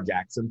Michael R.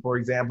 Jackson, for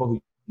example,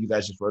 who you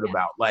guys just wrote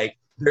about. Like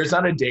there's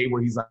not a day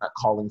where he's not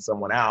calling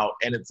someone out,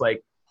 and it's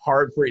like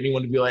hard for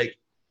anyone to be like,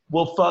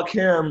 well, fuck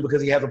him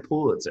because he has a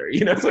Pulitzer,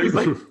 you know? So he's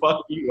like,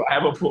 fuck you, I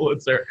have a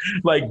Pulitzer.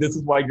 Like, this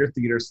is why your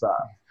theater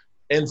sucks.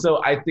 And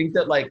so I think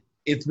that like,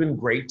 it's been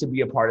great to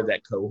be a part of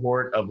that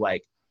cohort of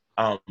like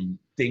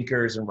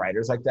thinkers and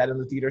writers like that in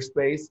the theater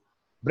space.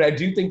 But I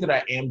do think that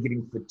I am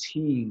getting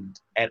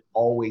fatigued at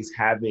always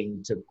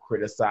having to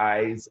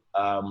criticize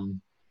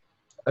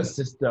a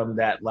system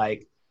that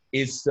like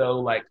is so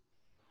like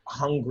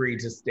hungry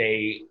to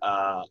stay.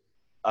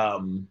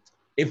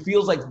 It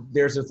feels like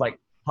there's this like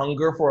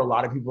hunger for a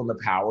lot of people in the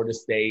power to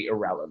stay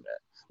irrelevant.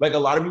 Like a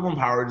lot of people in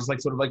power are just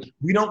like sort of like,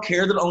 we don't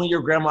care that only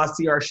your grandma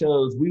see our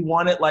shows. We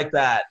want it like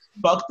that.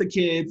 Fuck the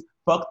kids,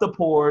 fuck the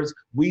poors.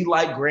 We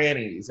like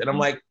grannies. And I'm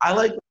like, I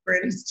like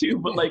grannies too,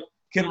 but like,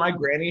 can my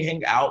granny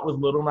hang out with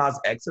Lil Nas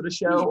X at a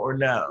show or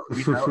no?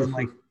 You know, and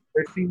like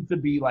there seems to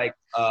be like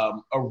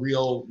a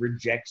real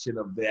rejection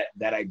of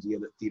that idea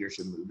that theater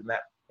should move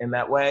in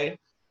that way.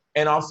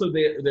 And also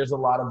there's a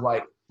lot of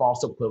like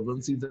false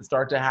equivalencies that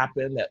start to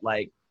happen that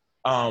like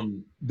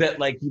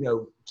you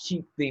know,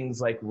 keep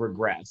things like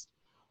regressed.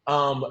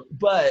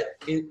 But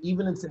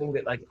even in saying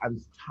that, like,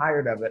 I'm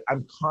tired of it,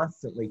 I'm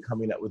constantly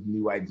coming up with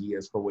new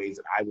ideas for ways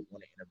that I would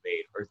want to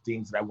innovate or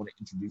things that I want to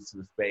introduce to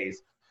the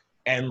space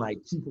and like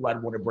people I'd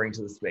want to bring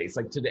to the space.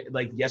 Like today,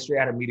 like yesterday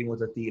I had a meeting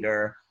with a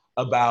theater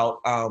about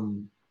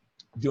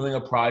doing a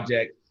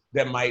project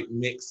that might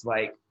mix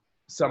like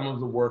some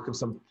of the work of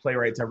some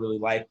playwrights I really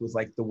like with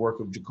like the work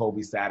of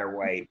Jacoby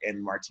Satterwhite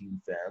and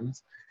Martine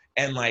Sims.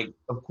 And like,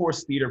 of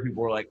course, theater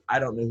people were like, I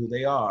don't know who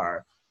they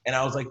are. And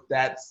I was like,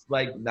 that's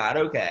like not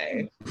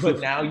okay.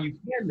 But now you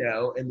can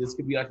know, and this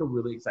could be like a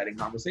really exciting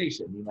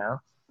conversation, you know?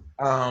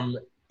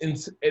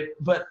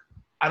 But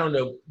I don't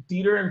know,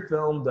 theater and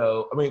film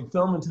though, I mean,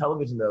 film and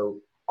television though,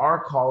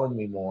 are calling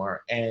me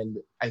more. And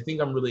I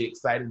think I'm really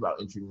excited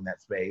about entering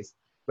that space.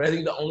 But I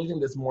think the only thing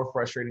that's more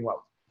frustrating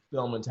about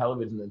film and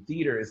television than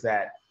theater is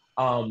that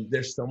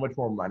there's so much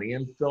more money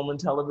in film and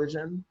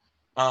television.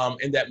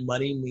 And that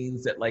money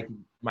means that like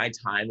my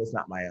time is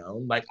not my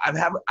own. Like I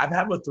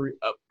have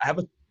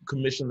a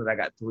commission that I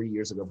got 3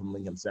 years ago from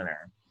Lincoln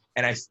Center,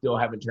 and I still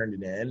haven't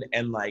turned it in.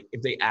 And like,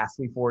 if they asked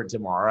me for it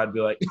tomorrow, I'd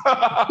be like,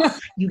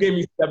 you gave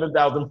me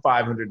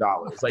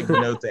 $7,500. Like,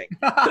 no thanks.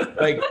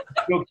 Like,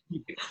 go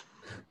keep it.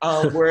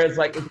 Whereas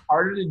like, it's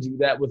harder to do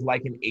that with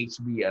like an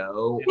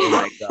HBO or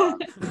like,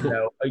 you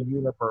know, a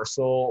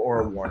Universal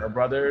or a Warner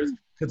Brothers.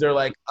 Cause they're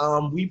like,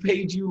 we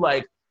paid you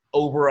like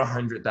over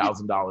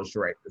 $100,000 to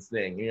write this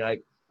thing. And you're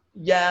like,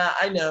 yeah,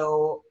 I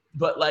know,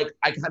 but like,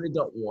 I kind of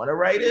don't want to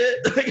write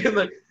it. and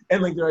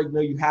like, they're like,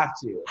 no, you have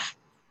to.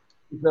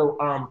 So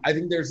I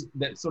think there's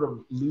that sort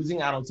of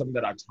losing out on some of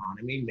that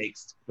autonomy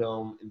makes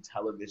film and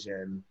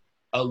television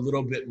a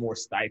little bit more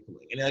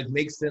stifling. And it like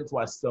makes sense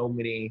why so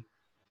many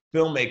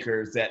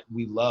filmmakers that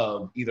we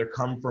love either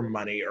come from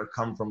money or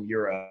come from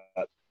Europe.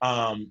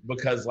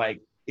 Because like,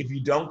 if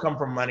you don't come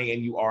from money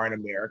and you are in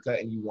America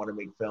and you want to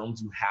make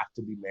films, you have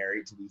to be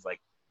married to these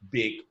like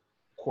big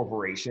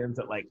corporations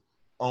that like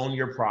own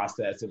your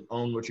process and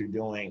own what you're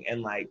doing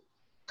and like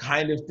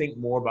kind of think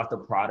more about the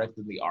product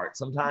than the art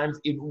sometimes,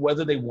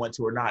 whether they want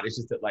to or not. It's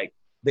just that like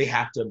they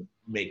have to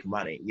make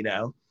money, you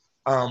know?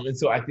 And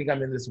so I think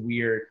I'm in this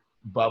weird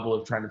bubble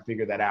of trying to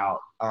figure that out,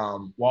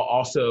 while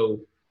also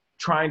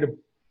trying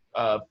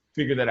to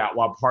figure that out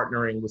while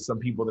partnering with some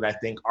people that I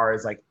think are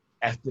as like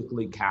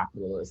ethically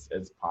capitalist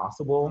as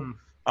possible,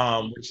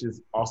 which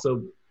is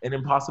also an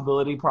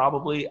impossibility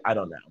probably. I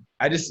don't know.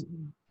 I just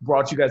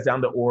brought you guys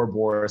down the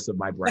Ouroboros of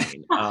my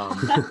brain.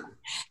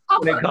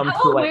 When it comes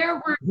to like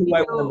who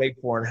I want to make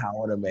for and how I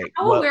want to make.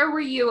 How aware were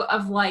you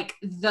of like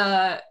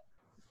the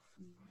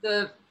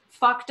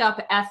fucked up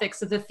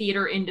ethics of the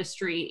theater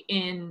industry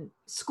in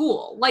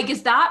school? Like,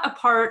 is that a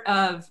part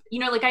of, you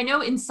know, like I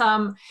know in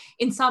some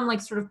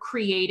like sort of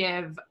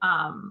creative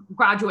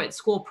graduate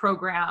school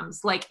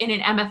programs, like in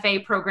an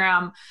MFA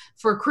program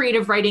for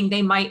creative writing,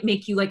 they might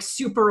make you like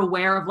super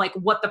aware of like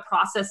what the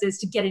process is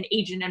to get an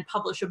agent and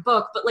publish a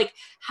book. But like,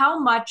 how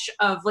much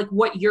of like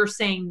what you're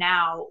saying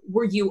now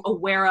were you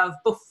aware of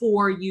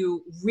before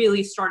you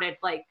really started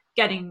like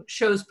getting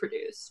shows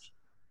produced?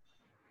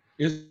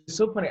 It's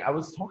so funny. I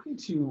was talking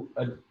to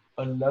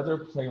another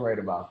playwright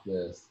about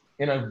this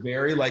in a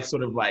very like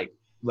sort of like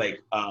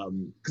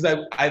because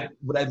I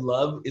what I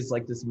love is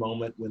like this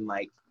moment when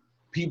like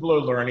people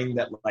are learning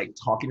that like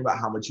talking about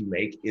how much you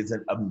make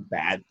isn't a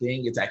bad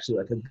thing. It's actually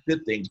like a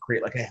good thing to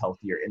create like a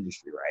healthier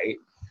industry, right?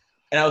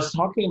 And I was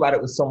talking about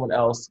it with someone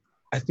else,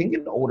 I think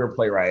an older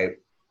playwright,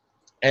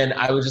 and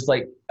I was just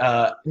like,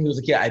 he was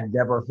like, yeah, I'd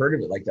never heard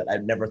of it like that.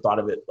 I'd never thought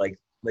of it like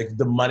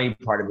the money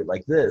part of it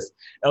like this.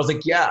 And I was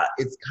like, yeah,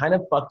 it's kind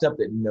of fucked up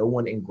that no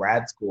one in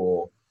grad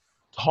school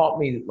taught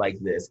me like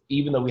this,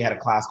 even though we had a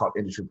class called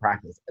industry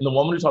practice. And the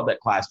woman who taught that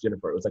class,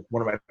 Jennifer, it was like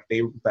one of my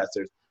favorite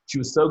professors. She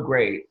was so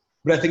great.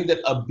 But I think that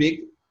a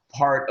big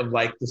part of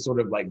like the sort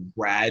of like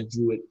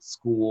graduate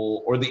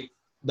school or the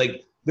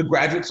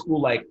graduate school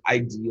like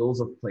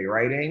ideals of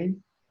playwriting,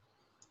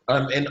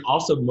 and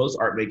also most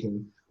art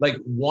making, like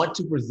want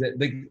to present,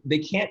 they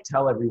can't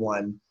tell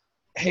everyone,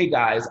 hey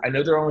guys, I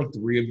know there are only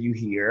 3 of you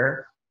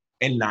here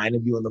and 9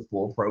 of you in the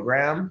full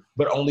program,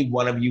 but only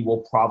 1 of you will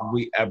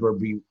probably ever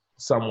be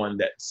someone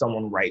that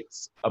someone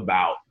writes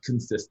about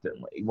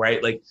consistently,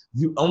 right? Like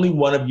only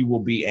 1 of you will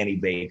be Annie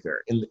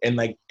Baker, and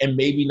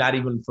maybe not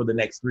even for the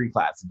next 3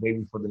 classes,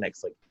 maybe for the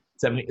next like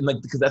 70, and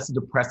like because that's a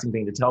depressing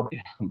thing to tell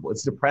people.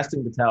 It's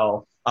depressing to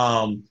tell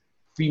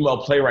female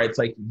playwrights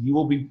like you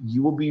will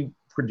be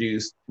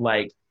produced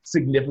like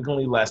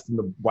significantly less than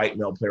the white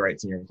male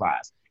playwrights in your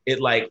class. It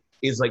like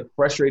is like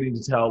frustrating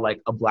to tell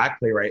like a black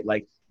playwright,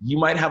 like you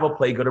might have a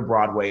play go to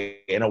Broadway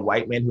and a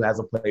white man who has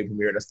a play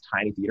premiere at a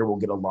tiny theater will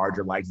get a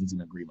larger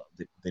licensing agreement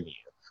than you,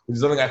 which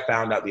is something I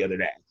found out the other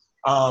day,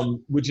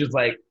 which is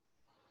like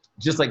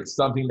just like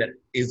something that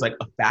is like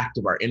a fact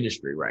of our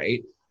industry,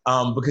 right?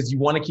 Because you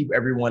want to keep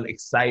everyone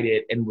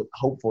excited and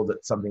hopeful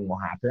that something will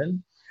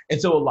happen. And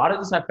so a lot of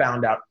this I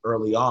found out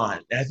early on.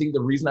 And I think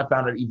the reason I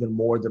found out even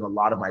more than a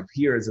lot of my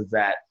peers is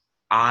that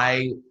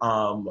I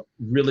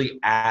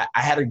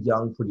had a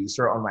young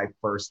producer on my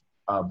first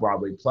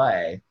Broadway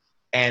play,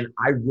 and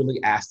I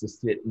really asked to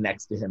sit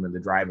next to him in the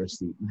driver's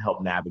seat and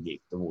help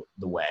navigate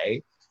the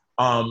way.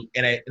 And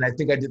I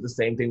think I did the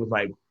same thing with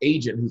my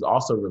agent, who's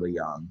also really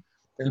young.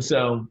 And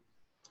so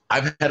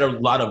I've had a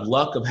lot of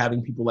luck of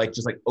having people like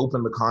just like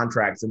open the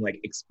contracts and like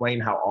explain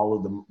how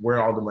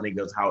where all the money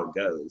goes, how it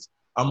goes.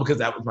 Because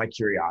that was my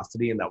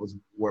curiosity and that was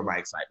where my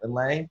excitement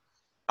lay.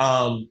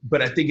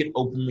 But I think it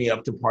opened me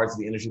up to parts of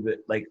the industry that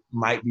like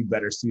might be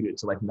better suited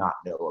to like not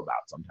know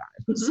about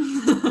sometimes.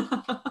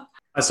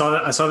 I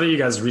saw that you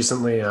guys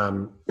recently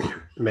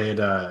made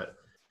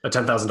a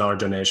 $10,000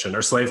 donation,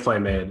 or Slave Play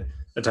made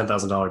a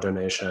 $10,000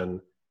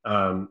 donation,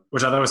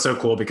 which I thought was so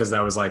cool because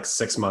that was like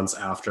 6 months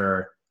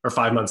after, or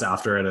 5 months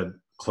after it had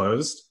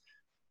closed.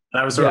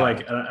 And I was sort of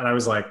like, and I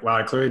was like, wow,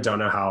 I clearly don't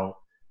know how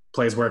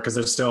plays work, because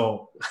there's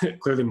still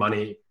clearly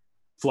money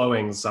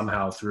flowing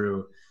somehow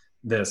through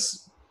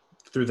this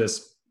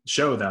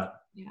show that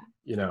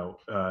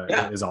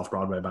is off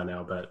Broadway by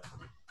now. But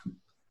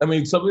I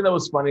mean, something that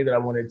was funny that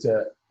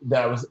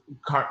I was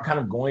kind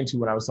of going to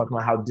when I was talking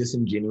about how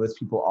disingenuous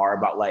people are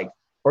about like,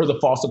 or the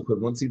false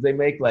equivalencies they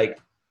make, like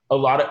a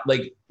lot of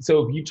like,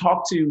 so if you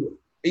talk to,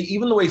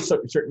 even the way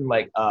certain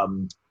like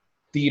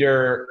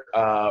theater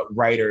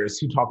writers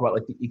who talk about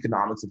like the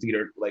economics of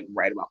theater, like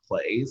write about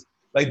plays,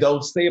 like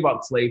they'll say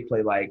about Slave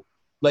Play, like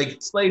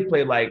Slave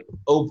Play, like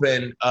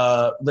open,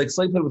 like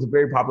Slave Play was a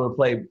very popular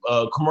play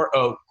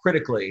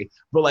critically,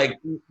 but like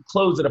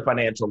closed at a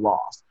financial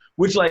loss,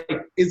 which like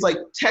is like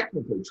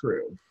technically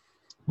true,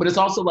 but it's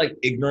also like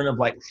ignorant of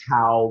like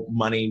how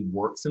money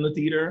works in the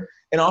theater,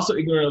 and also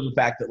ignorant of the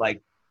fact that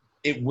like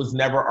it was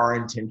never our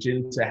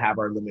intention to have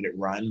our limited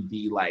run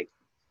be like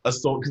a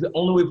soul, because the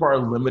only way for our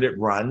limited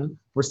run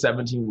for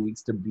 17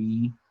 weeks to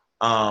be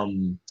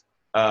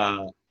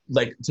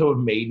like to have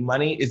made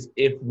money is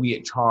if we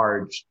had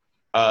charged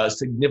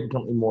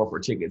significantly more for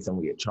tickets than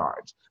we had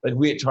charged. Like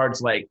we had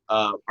charged like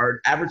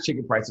our average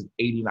ticket price is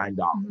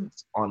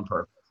 $89 on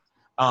purpose.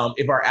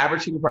 If our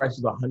average ticket price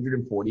was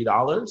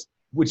 $140,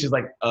 which is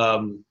like a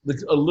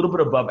little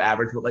bit above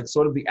average, but like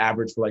sort of the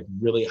average for like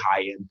really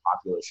high end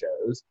popular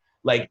shows,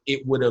 like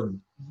we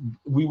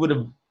would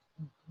have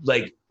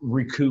like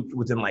recouped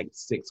within like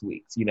 6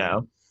 weeks, you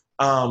know?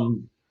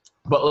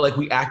 But like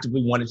we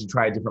actively wanted to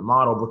try a different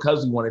model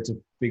because we wanted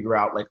to figure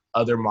out like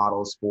other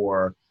models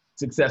for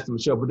success in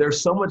the show. But there's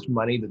so much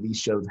money that these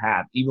shows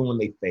have, even when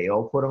they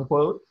fail, quote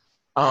unquote,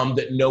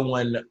 that no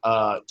one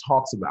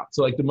talks about.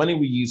 So like the money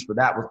we used for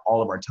that was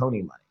all of our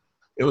Tony money.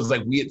 It was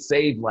like we had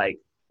saved like,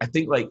 I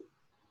think like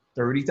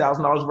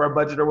 $30,000 of our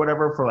budget or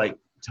whatever for like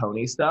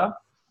Tony stuff.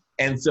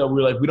 And so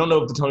we were like, we don't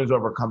know if the Tonys will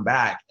ever come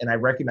back. And I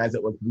recognize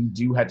that like we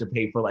do have to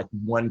pay for like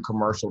one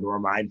commercial to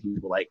remind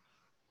people like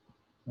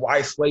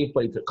why Slave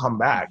Play could come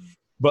back.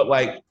 But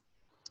like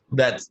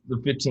that's the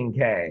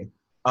 $15K.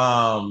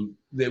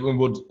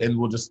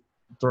 We'll just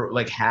throw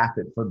like half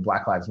it for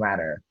Black Lives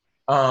Matter.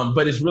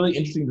 But it's really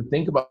interesting to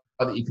think about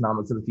the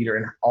economics of the theater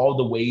and all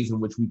the ways in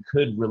which we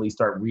could really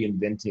start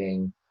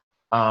reinventing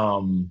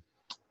the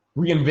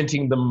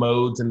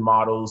modes and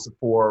models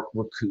for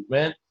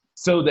recoupment,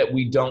 so that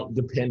we don't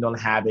depend on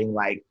having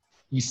like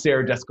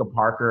Sarah Jessica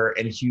Parker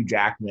and Hugh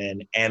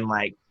Jackman and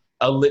like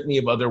a litany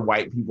of other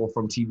white people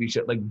from TV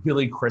shows, like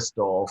Billy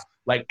Crystal,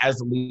 like as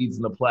the leads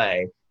in the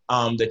play,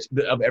 of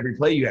every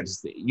play you had to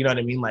see. You know what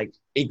I mean? Like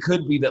it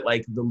could be that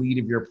like the lead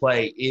of your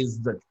play is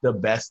the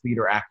best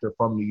theater actor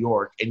from New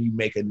York, and you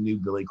make a new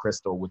Billy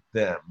Crystal with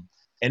them,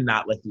 and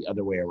not like the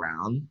other way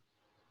around.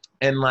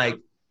 And like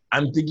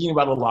I'm thinking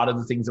about a lot of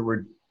the things that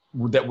we're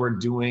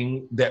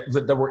doing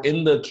that were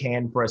in the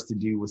can for us to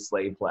do with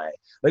Slave Play.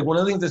 Like one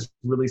of the things that's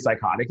really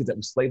psychotic is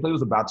that Slave Play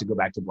was about to go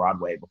back to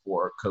Broadway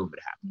before COVID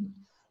happened.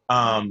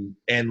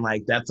 And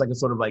like that's like a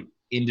sort of like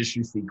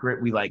industry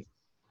secret we like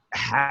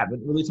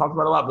haven't really talked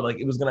about a lot, but like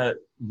it was gonna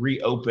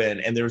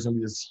reopen, and there was gonna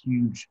be this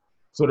huge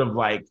sort of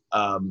like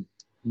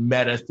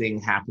meta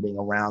thing happening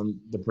around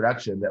the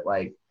production that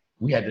like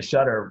we had to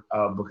shutter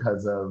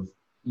because of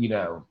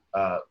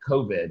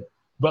COVID.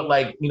 But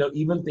like,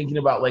 even thinking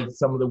about like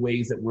some of the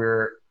ways that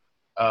we're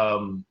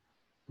gonna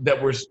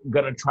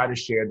try to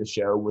share the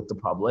show with the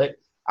public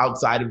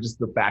outside of just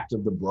the fact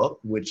of the book,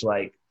 which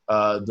like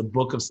the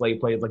book of Slave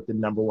Play is like the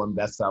 #1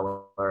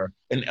 bestseller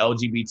in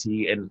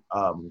LGBT and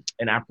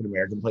African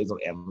American plays on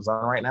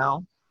Amazon right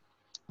now.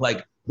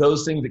 Like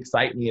those things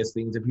excite me as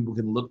things that people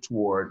can look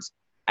towards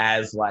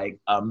as like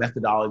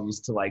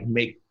methodologies to like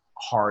make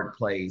hard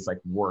plays like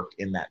work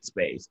in that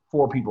space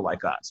for people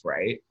like us,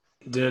 right?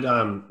 Did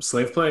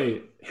Slave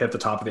Play hit the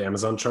top of the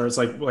Amazon charts?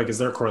 Like is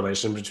there a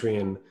correlation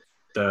between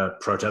the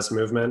protest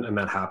movement and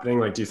that happening?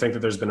 Like, do you think that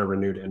there's been a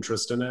renewed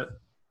interest in it?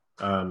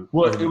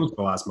 Well, it was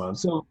the last month.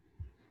 So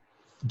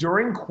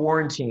during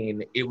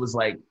quarantine, it was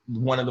like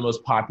one of the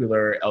most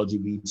popular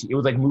LGBT. It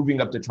was like moving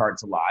up the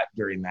charts a lot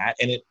during that,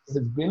 and it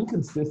has been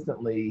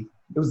consistently.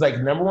 It was like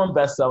 #1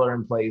 bestseller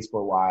in plays for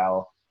a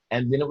while,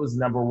 and then it was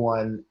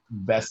 #1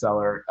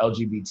 bestseller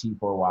LGBT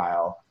for a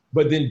while.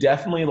 But then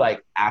definitely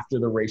like after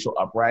the racial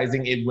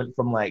uprising, it went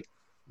from like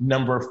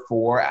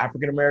 #4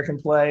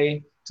 African-American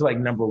play to like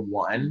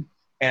 #1.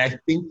 And I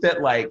think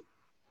that like,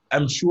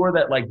 I'm sure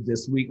that like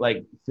this week,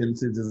 like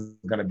Fences is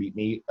gonna beat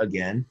me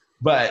again.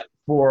 But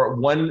for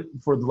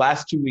the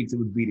last 2 weeks, it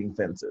was beating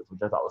Fences,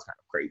 which I thought was kind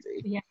of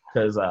crazy. Yeah.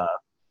 Because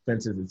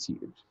Fences is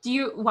huge.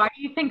 Why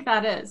do you think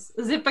that is?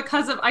 Is it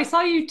because of, I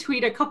saw you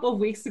tweet a couple of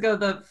weeks ago,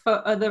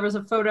 there was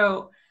a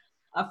photo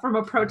from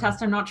a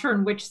protest, I'm not sure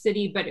in which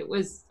city, but it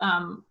was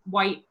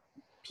white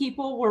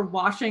people were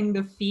washing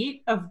the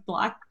feet of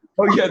black.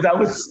 Oh yeah, that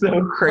was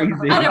so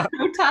crazy. At a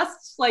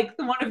protest, like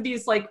one of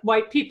these like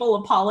white people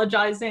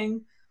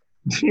apologizing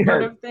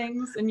sort of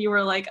things, and you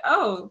were like,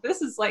 oh,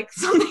 this is like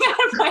something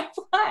out of my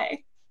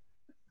play.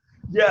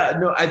 Yeah,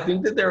 no, I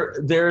think that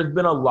there's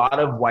been a lot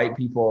of white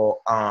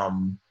people.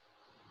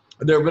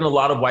 There have been a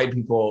lot of white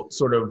people,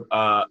 sort of,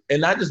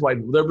 and not just white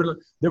people.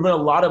 There've been a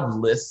lot of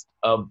lists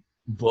of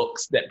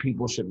books that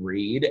people should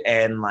read,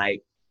 and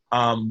like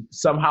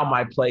somehow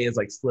my play is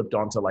like slipped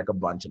onto like a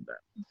bunch of them.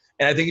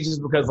 And I think it's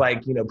just because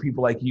like, you know,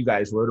 people like you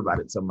guys wrote about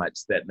it so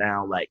much that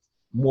now like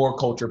more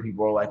culture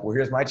people are like, well,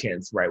 here's my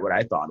chance to write what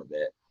I thought of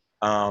it,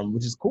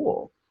 which is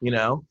cool, you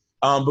know.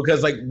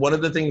 Because like one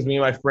of the things me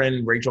and my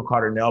friend Rachel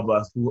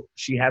Carter-Nelba, who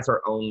she has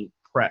her own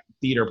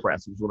theater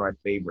press, which is one of my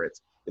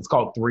favorites. It's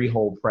called Three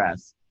Hole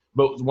Press.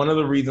 But one of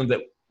the reasons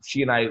that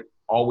she and I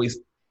always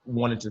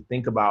wanted to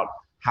think about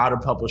how to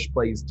publish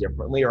plays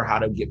differently or how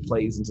to get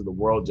plays into the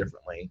world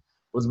differently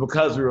was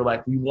because we were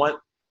like, we want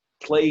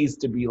plays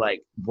to be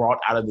like brought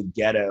out of the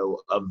ghetto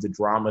of the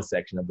drama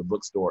section of the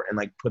bookstore and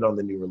like put on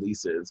the new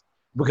releases.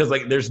 Because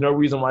like there's no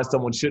reason why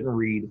someone shouldn't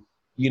read,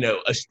 you know,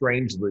 A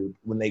Strange Loop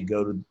when they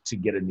go to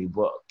get a new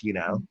book, you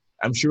know?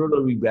 I'm sure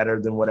it'll be better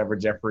than whatever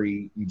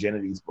Jeffrey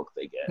Eugenides book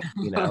they get,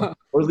 you know?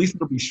 Or at least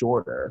it'll be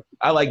shorter.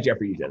 I like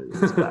Jeffrey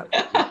Eugenides.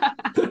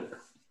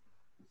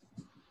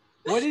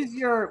 What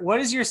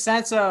is your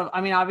sense of,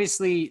 I mean,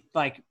 obviously,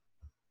 like,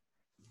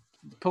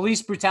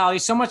 police brutality,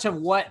 so much of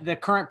what the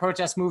current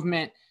protest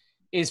movement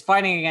is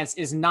fighting against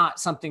is not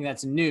something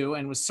that's new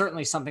and was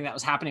certainly something that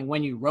was happening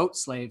when you wrote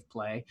Slave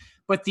Play,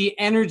 but the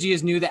energy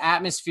is new, the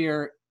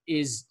atmosphere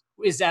is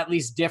at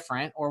least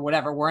different or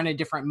whatever. We're in a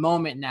different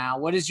moment now.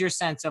 What is your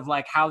sense of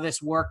like how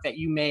this work that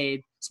you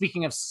made,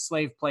 speaking of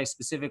Slave Play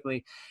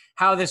specifically,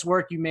 how this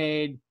work you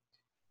made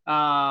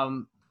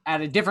at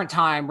a different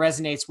time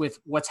resonates with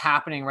what's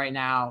happening right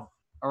now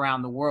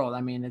around the world?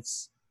 I mean,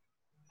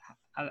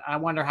 I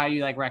wonder how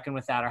you like reckon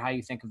with that or how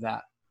you think of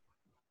that.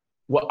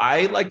 Well,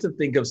 I like to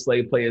think of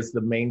Slave Play as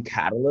the main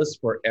catalyst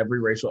for every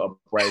racial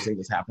uprising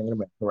that's happening in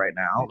America right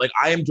now. Like,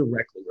 I am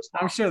directly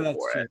responsible. I'm sure that's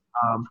for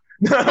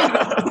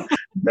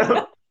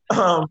it.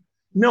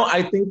 No,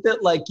 I think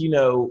that, like, you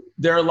know,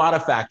 there are a lot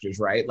of factors,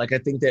 right? Like, I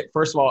think that,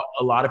 first of all,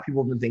 a lot of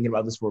people have been thinking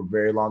about this for a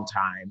very long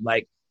time.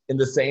 Like, in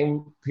the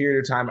same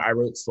period of time I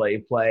wrote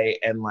Slave Play,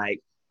 and,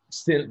 like,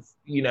 since,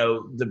 you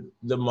know,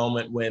 the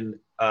moment when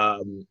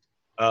Trayvon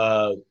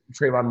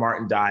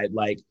Martin died,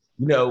 like,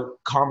 you know,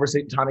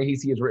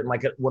 Ta-Nehisi has written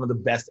like one of the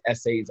best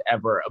essays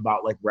ever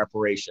about like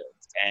reparations,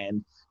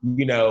 and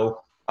you know,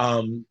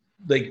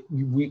 like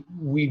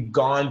we've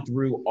gone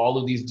through all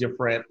of these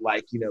different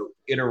like, you know,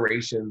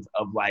 iterations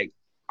of like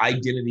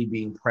identity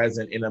being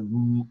present in a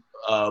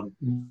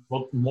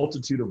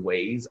multitude of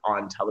ways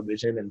on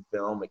television and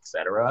film,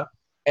 etc.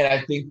 And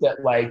I think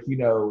that, like, you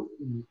know,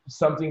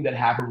 something that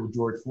happened with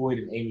George Floyd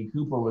and Amy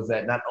Cooper was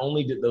that not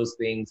only did those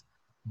things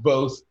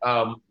both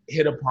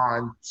hit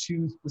upon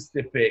two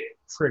specific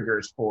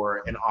triggers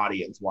for an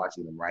audience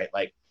watching them, right?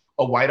 Like,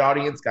 a white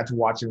audience got to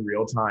watch in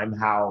real time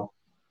how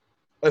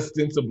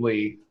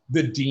ostensibly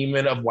the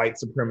demon of white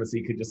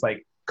supremacy could just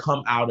like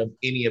come out of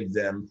any of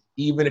them,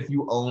 even if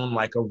you own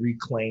like a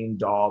reclaimed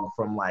dog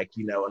from like,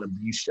 you know, an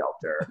abuse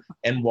shelter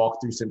and walk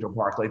through Central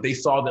Park. Like, they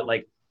saw that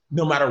like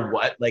no matter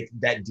what, like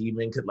that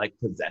demon could like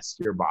possess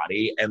your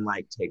body and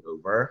like take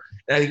over.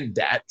 And I think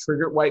that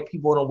triggered white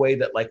people in a way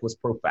that like was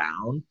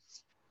profound.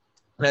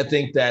 And I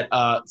think that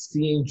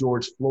seeing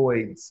George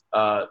Floyd's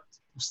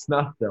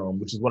snuff film,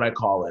 which is what I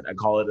call it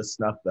a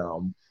snuff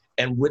film,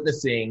 and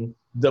witnessing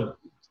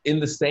in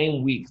the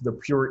same week, the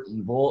pure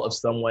evil of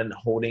someone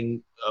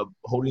holding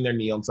their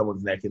knee on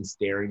someone's neck and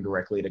staring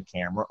directly at a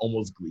camera,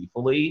 almost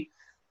gleefully,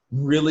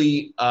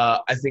 really,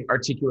 I think,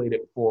 articulated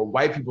for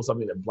white people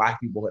something that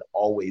Black people had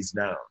always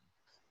known.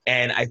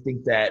 And I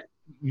think that,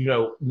 you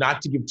know,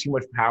 not to give too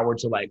much power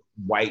to like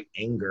white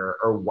anger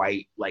or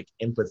white like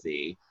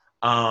empathy,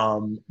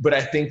 but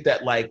I think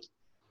that like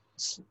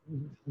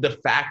the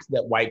fact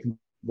that white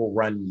people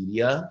run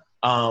media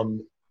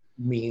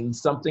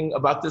means something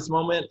about this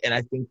moment. And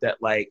I think that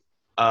like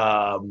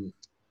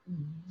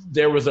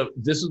this was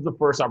the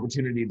first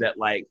opportunity that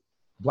like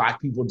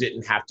Black people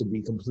didn't have to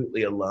be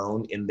completely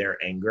alone in their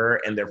anger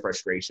and their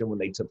frustration when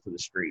they took to the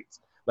streets.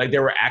 Like,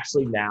 there were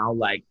actually now,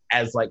 like,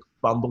 as like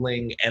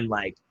fumbling and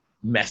like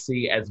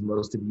messy as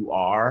most of you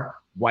are,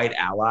 white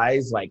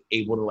allies like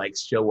able to like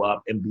show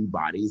up and be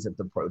bodies at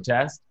the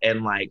protest,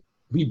 and like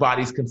be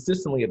bodies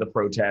consistently at the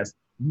protest,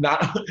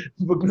 not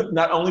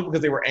only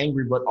because they were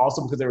angry, but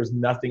also because there was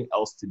nothing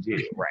else to do,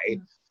 right?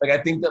 Like, I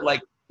think that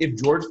like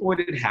if George Floyd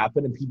had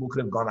happened and people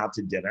could have gone out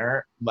to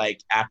dinner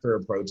like after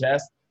a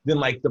protest, then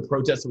like the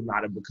protests would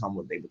not have become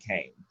what they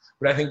became.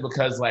 But I think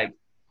because like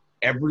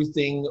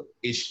everything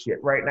is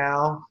shit right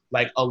now,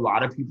 like a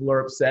lot of people are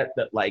upset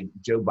that like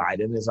Joe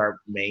Biden is our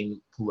main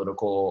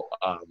political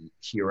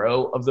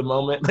hero of the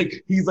moment.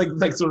 Like, he's like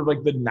sort of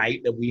like the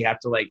knight that we have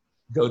to like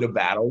go to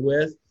battle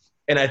with.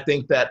 And I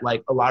think that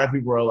like a lot of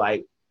people are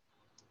like,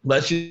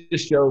 let's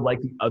just show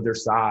like the other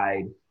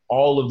side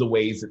all of the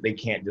ways that they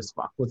can't just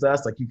fuck with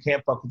us. Like, you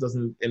can't fuck with us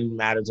in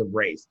matters of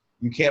race.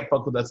 You can't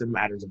fuck with us in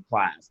matters of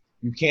class.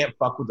 You can't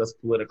fuck with us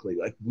politically.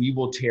 Like, we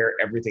will tear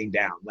everything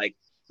down. Like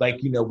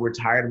like, you know, we're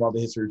tired of all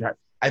the history.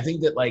 I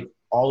think that like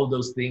all of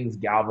those things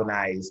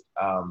galvanized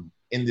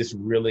in this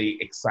really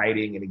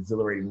exciting and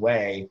exhilarating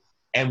way.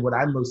 And what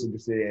I'm most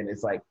interested in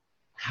is like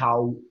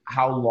how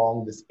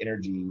long this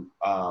energy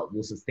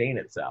will sustain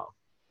itself.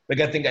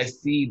 Like, I think I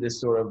see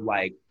this sort of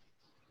like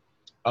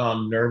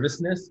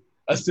nervousness,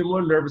 a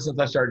similar nervousness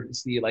I started to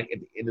see like at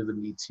the end of the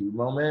Me Too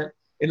moment.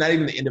 And not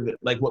even the end of it,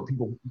 like what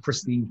people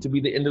perceive to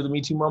be the end of the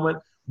Me Too moment,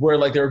 where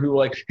like there were people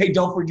like, hey,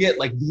 don't forget,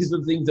 like these are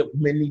the things that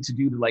men need to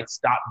do to like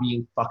stop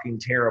being fucking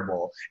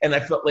terrible. And I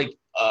felt like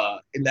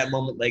in that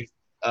moment, like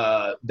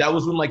that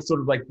was when like sort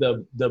of like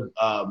the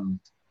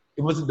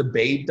it wasn't the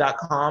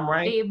babe.com,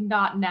 right?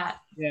 Babe.net.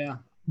 Yeah.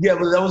 Yeah,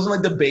 but that wasn't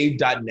like the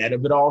babe.net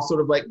of it all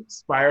sort of like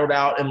spiraled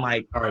out, and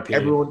like R.I.P.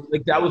 everyone,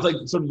 like that was like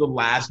sort of the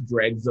last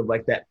dregs of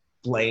like that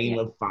flame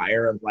of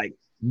fire of like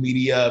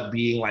media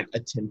being like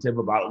attentive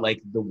about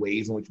like the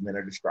ways in which men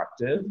are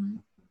destructive. Mm-hmm.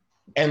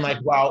 And like,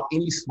 while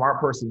any smart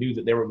person knew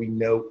that there would be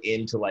no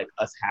end to like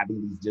us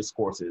having these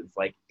discourses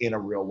like in a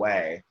real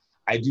way,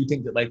 I do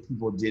think that like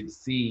people did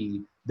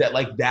see that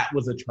like that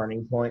was a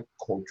turning point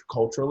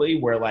culturally,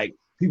 where like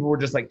people were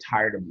just like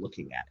tired of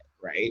looking at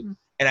it, right? Mm-hmm.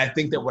 And I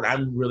think that what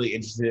I'm really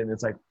interested in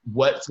is like,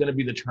 what's going to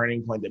be the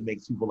turning point that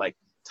makes people like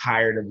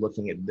tired of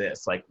looking at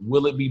this? Like,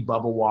 will it be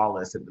Bubba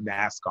Wallace at the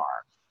NASCAR?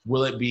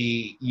 Will it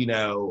be,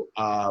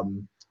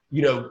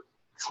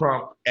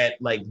 Trump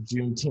at like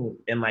Juneteenth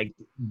and like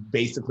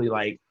basically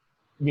like,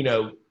 you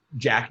know,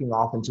 jacking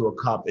off into a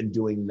cup and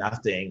doing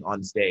nothing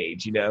on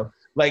stage, you know?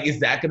 Like, is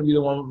that going to be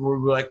the one where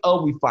we're like,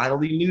 oh, we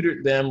finally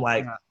neutered them,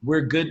 like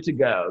we're good to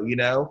go, you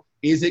know?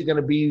 Is it going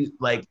to be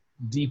like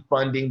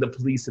defunding the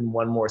police in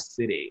one more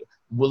city?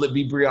 Will it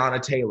be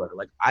Breonna Taylor?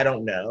 Like, I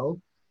don't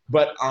know.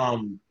 But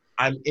I'm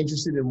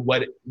interested in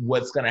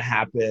what's going to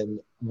happen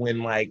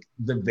when like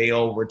the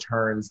veil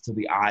returns to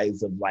the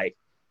eyes of like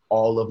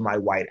all of my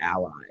white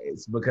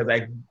allies, because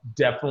I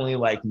definitely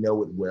like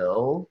know it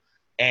will.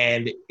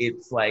 And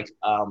it's like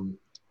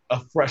a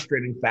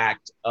frustrating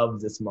fact of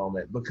this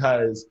moment,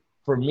 because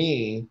for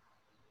me,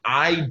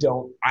 I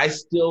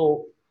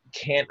still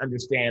can't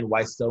understand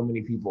why so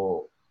many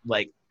people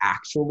like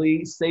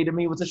actually say to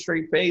me with a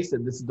straight face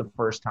that this is the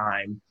first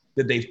time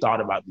that they've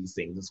thought about these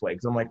things this way.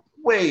 Because I'm like,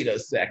 wait a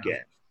second.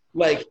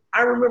 Like,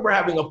 I remember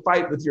having a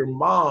fight with your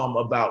mom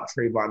about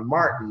Trayvon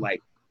Martin,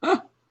 like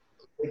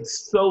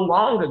so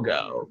long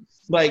ago.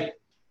 Like,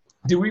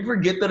 did we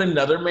forget that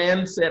another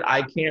man said,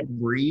 I can't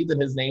breathe,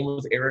 and his name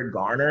was Eric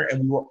Garner,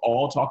 and we were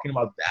all talking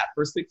about that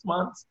for 6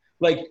 months?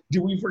 Like,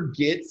 do we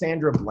forget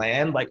Sandra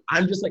Bland? Like,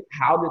 I'm just like,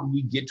 how did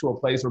we get to a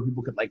place where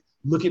people could like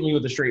look at me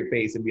with a straight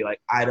face and be like,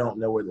 I don't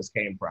know where this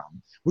came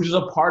from? Which is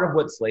a part of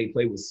what Slave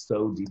Play was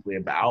so deeply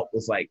about,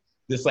 was like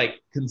this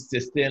like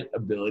consistent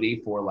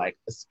ability for like,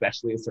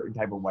 especially a certain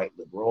type of white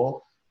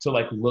liberal, to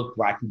like look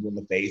Black people in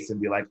the face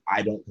and be like,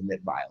 I don't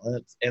commit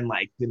violence, and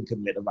like then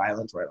commit a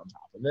violence right on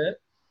top of it.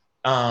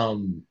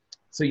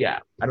 So yeah,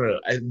 I don't know.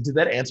 Did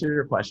that answer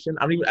your question?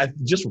 I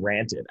just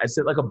ranted. I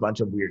said like a bunch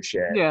of weird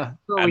shit. Yeah, that's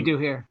what we do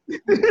here.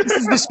 This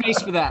is the space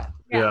for that.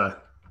 Yeah.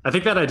 I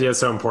think that idea is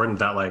so important,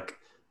 that like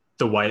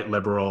the white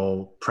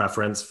liberal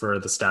preference for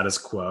the status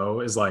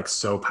quo is like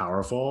so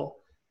powerful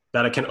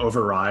that it can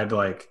override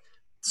like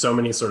so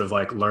many sort of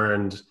like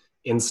learned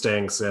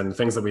instincts and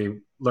things that we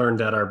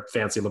learned at our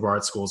fancy liberal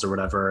arts schools or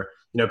whatever.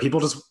 You know,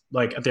 people just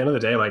like, at the end of the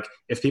day, like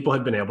if people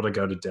had been able to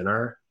go to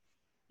dinner,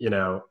 you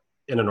know,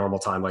 in a normal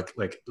time, like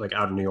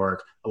out in New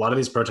York, a lot of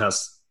these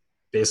protests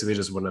basically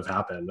just wouldn't have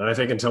happened. And I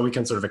think until we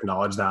can sort of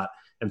acknowledge that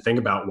and think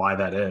about why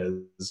that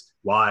is,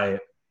 why,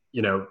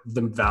 you know,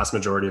 the vast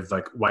majority of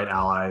like white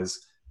allies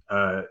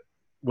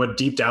would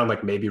deep down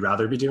like maybe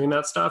rather be doing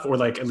that stuff, or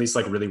like at least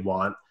like really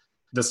want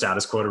the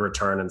status quo to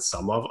return in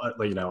some level,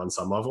 you know, on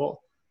some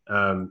level,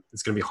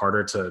 it's going to be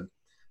harder to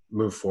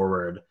move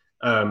forward.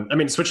 I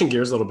mean, switching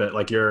gears a little bit,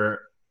 like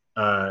you're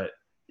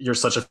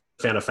such a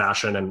fan of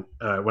fashion, and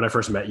when I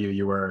first met you,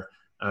 you were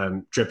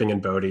dripping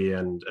in Bodhi,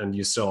 and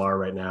you still are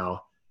right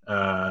now,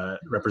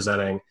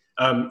 representing.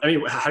 I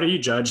mean, how do you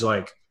judge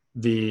like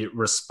the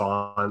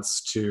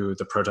response to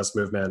the protest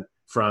movement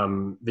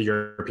from the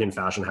European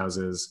fashion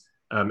houses,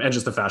 and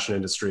just the fashion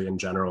industry in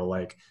general?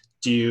 Like,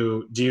 do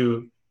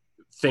you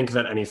think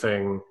that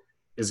anything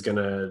is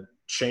gonna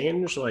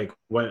change? Like,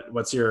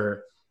 what's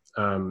your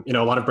you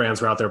know, a lot of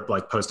brands were out there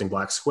like posting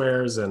black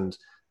squares and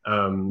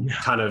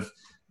kind of,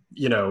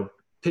 you know,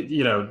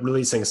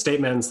 releasing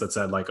statements that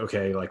said like,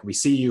 okay, like we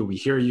see you, we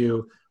hear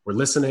you, we're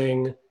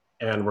listening,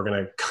 and we're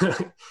gonna,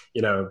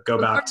 you know, go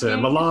back to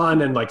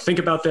Milan and like think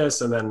about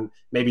this, and then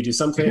maybe do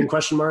something ?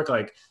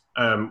 Like,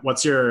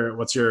 what's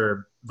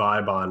your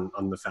vibe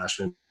on the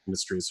fashion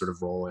industry's sort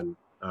of role in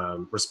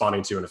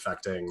responding to and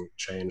affecting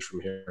change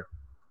from here?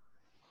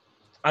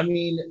 I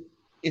mean,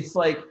 it's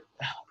like,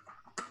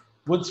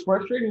 what's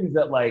frustrating is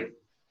that like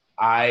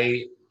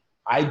I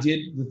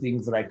did the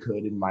things that I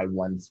could in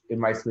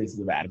my spaces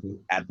of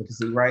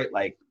advocacy, right?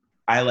 Like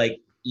I like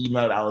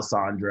emailed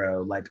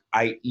Alessandro, like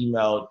I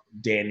emailed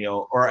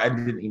Daniel, or I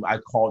didn't email, I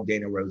called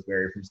Daniel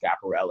Roseberry from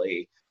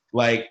Scaparelli.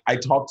 Like I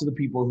talked to the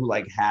people who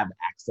like have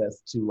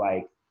access to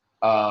like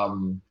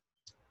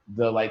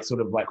like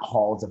sort of like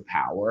halls of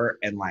power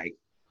and like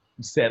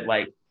said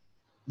like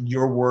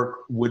your work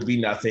would be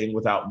nothing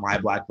without my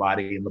Black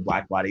body and the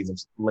Black bodies of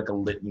like a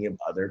litany of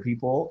other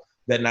people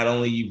that not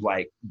only you've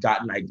like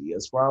gotten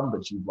ideas from,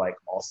 but you've like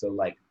also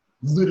like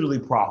literally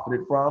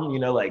profited from, you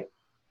know, like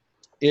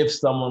if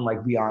someone like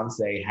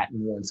Beyonce hadn't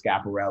worn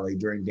Schiaparelli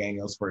during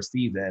Daniel's first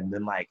season,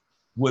 then like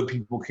would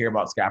people care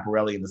about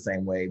Schiaparelli in the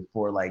same way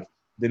for like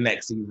the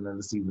next season and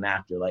the season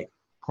after? Like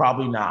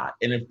probably not.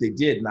 And if they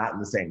did, not in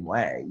the same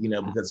way, you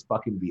know, because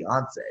fucking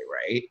Beyonce,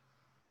 right?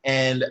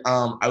 And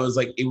I was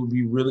like, I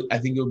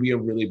think it would be a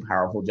really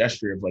powerful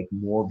gesture if like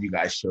more of you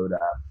guys showed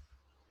up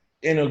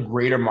in a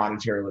greater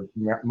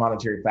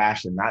monetary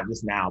fashion, not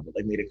just now, but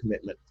like made a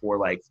commitment for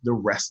like the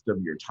rest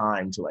of your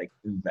time to like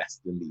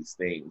invest in these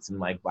things and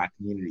like Black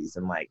communities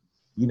and like,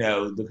 you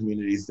know, the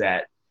communities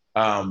that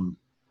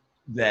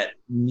that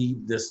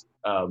need this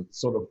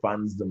sort of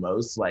funds the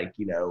most, like,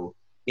 you know,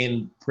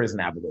 in prison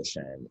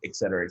abolition, et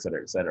cetera, et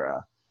cetera, et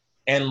cetera.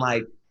 And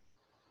like,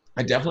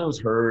 I definitely was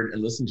heard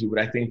and listened to, but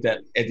I think that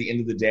at the end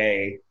of the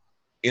day,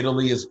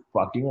 Italy is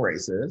fucking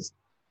racist.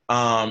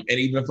 And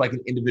even if like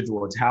an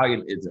individual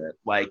Italian isn't,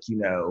 like, you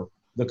know,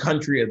 the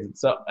country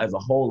as a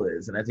whole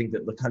is. And I think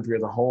that the country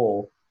as a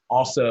whole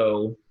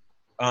also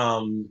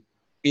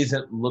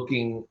isn't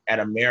looking at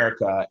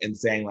America and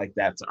saying like,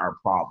 that's our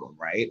problem,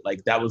 right?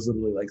 Like that was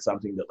literally like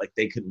something that like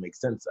they couldn't make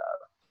sense of.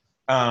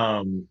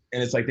 And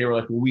it's like, they were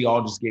like, well, we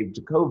all just gave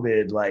to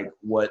COVID. Like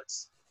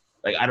what's,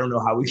 like, I don't know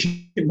how we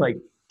can like,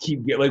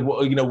 keep getting like,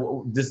 well, you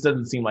know, this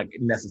doesn't seem like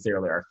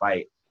necessarily our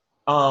fight,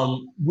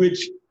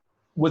 which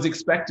was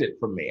expected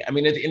from me. I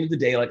mean, at the end of the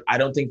day, like, I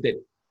don't think that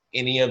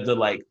any of the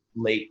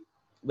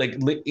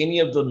any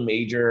of the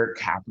major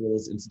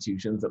capitalist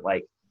institutions that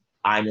like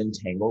I'm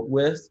entangled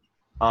with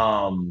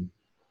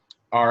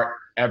are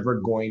ever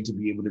going to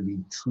be able to be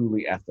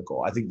truly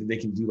ethical. I think that they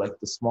can do like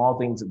the small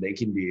things that they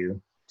can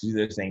do to do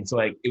their thing. So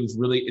like, it's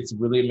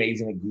really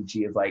amazing that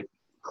Gucci has like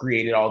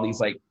created all these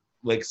like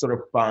sort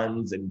of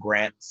funds and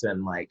grants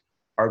and like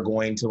are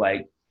going to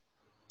like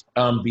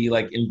be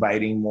like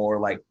inviting more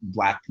like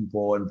Black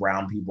people and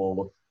brown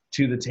people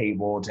to the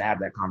table to have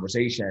that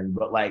conversation.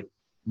 But like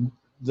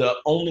the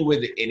only way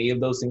that any of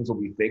those things will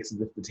be fixed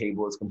is if the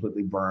table is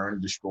completely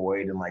burned,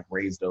 destroyed, and like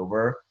raised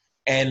over.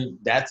 And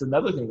that's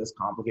another thing that's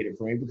complicated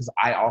for me because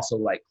I also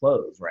like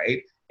clothes,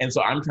 right? And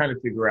so I'm trying to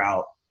figure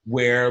out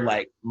where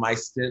like my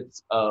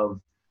sense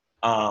of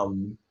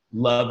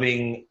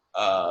loving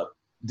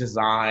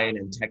design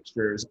and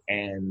textures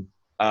and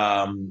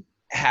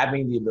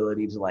having the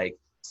ability to like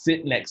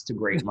sit next to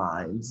great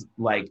minds,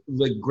 like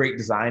great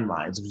design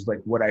minds, which is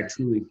like what I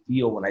truly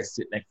feel when I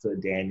sit next to a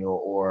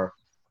Daniel or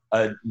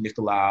a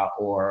Nicola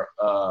or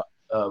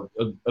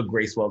a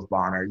Grace Wells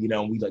Bonner, you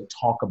know, and we like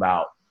talk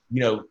about,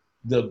 you know,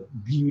 the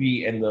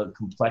beauty and the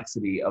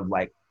complexity of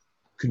like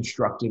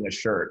constructing a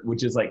shirt,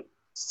 which is like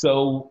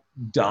so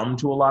dumb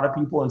to a lot of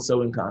people and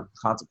so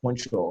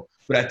inconsequential.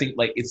 But I think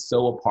like it's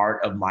so a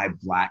part of my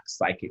Black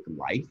psychic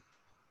life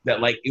that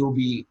like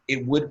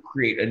it would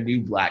create a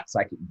new Black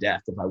psychic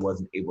death if I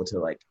wasn't able to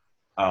like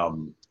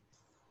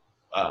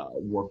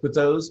work with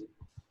those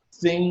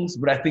things.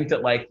 But I think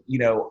that like, you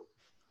know,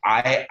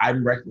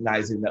 I'm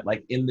recognizing that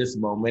like in this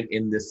moment,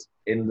 in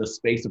the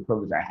space of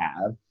privilege I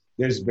have,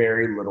 there's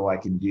very little I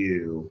can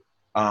do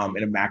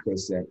in a macro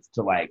sense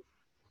to like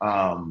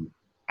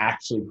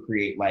actually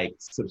create like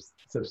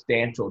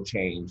substantial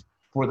change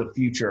for the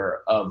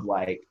future of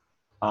like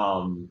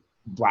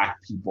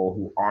Black people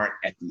who aren't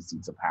at these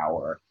seats of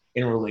power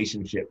in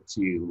relationship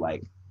to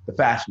like the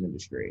fashion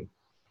industry,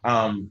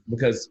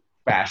 because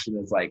fashion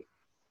is like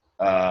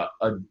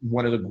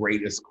one of the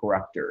greatest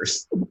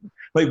corruptors,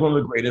 like one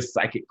of the greatest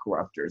psychic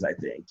corruptors, I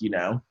think, you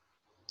know,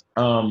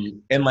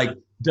 and like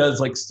does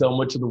like so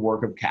much of the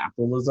work of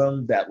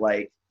capitalism that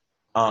like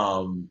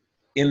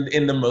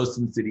in the most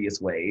insidious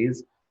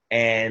ways.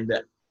 And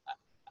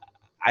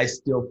I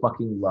still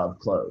fucking love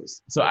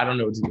clothes. So I don't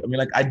know what to do. I mean,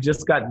 like, I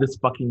just got this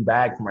fucking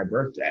bag for my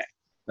birthday.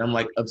 And I'm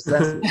like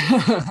obsessed with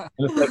it.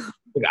 And it's like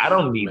I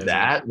don't need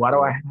that. Why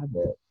do I have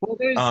it? Well,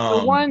 there's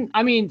the one,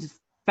 I mean,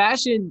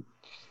 fashion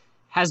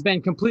has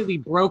been completely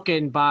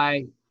broken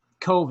by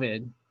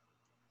COVID.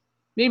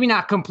 Maybe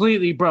not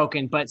completely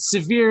broken, but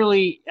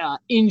severely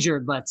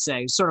injured, let's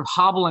say, sort of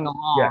hobbling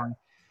along. Yeah.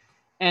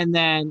 And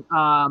then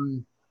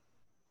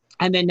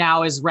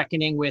now is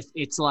reckoning with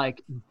its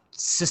like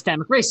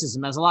systemic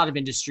racism, as a lot of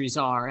industries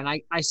are. And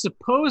I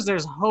suppose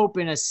there's hope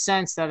in a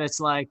sense that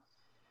it's like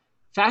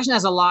fashion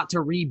has a lot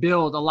to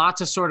rebuild, a lot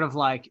to sort of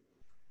like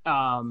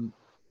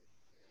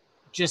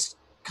just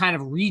kind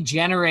of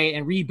regenerate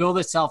and rebuild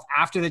itself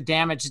after the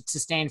damage it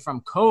sustained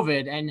from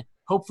COVID. And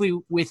hopefully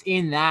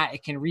within that,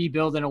 it can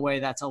rebuild in a way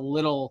that's a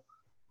little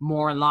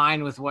more in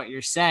line with what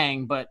you're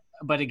saying. But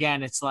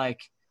again, it's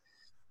like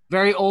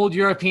very old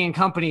European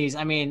companies.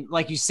 I mean,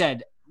 like you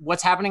said,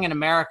 what's happening in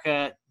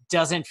America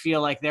doesn't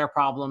feel like their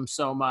problem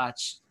so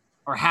much,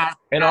 or has.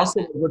 And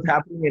also what's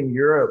happening in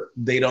Europe,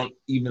 they don't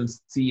even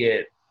see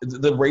it.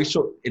 The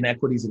racial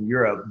inequities in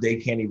Europe, they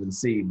can't even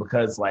see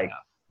because like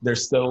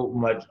there's so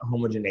much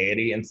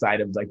homogeneity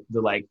inside of like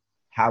the like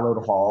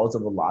hallowed halls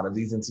of a lot of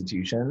these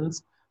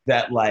institutions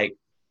that like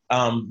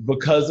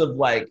because of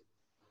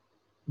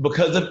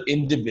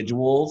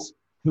individuals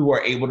who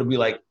are able to be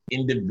like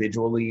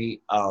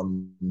individually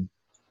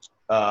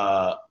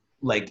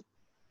like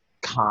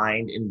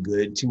kind and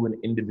good to an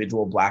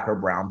individual Black or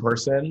brown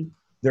person,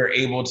 they're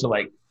able to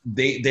like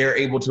they're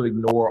able to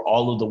ignore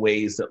all of the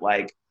ways that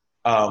like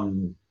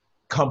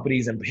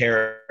companies in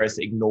Paris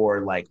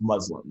ignore like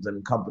Muslims,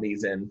 and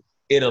companies in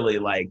Italy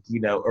like, you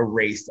know,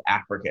 erase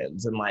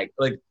Africans, and like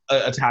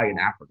Italian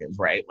Africans,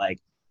 right? Like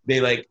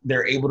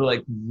they're able to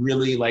like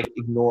really like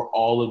ignore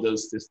all of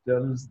those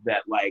systems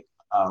that like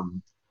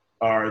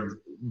are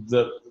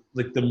that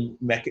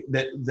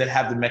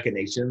have the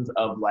machinations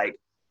of like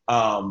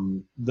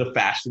the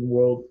fashion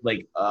world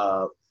like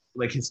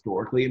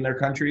historically in their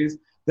countries,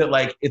 that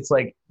like it's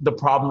like the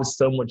problem is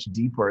so much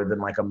deeper than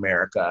like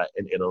America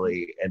and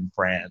Italy and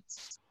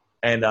France.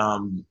 And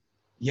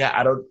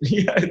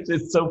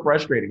it's so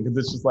frustrating because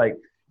it's just like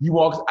you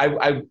walk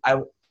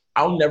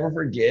I'll never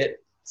forget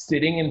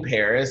sitting in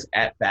Paris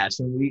at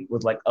Fashion Week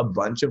with like a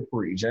bunch of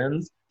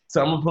Parisians,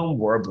 some of whom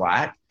were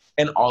Black,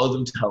 and all of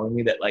them telling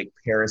me that like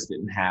Paris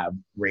didn't have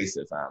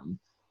racism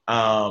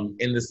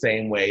in the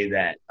same way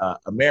that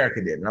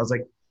America did. And I was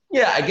like,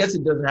 yeah, I guess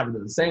it doesn't have it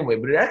in the same way,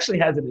 but it actually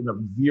has it in a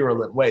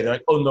virulent way. They're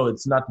like, oh no,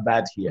 it's not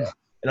bad here.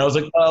 And I was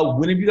like,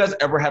 when have you guys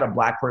ever had a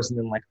Black person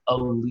in like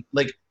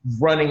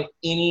running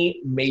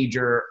any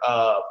major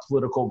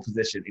political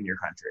position in your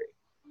country?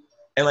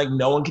 And like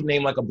no one can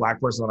name like a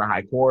Black person on a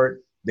high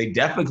court. They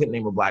definitely couldn't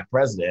name a Black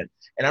president.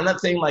 And I'm not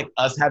saying like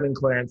us having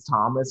Clarence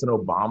Thomas and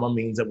Obama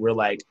means that we're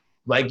like,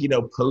 you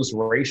know,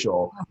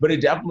 post-racial, but it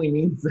definitely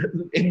means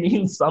that it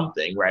means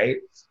something, right?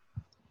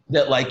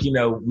 That like, you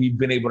know, we've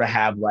been able to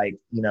have like,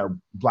 you know,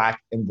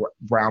 Black and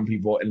brown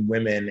people and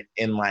women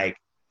in like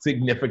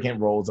significant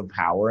roles of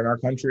power in our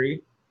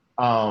country.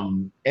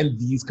 And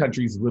these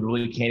countries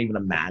literally can't even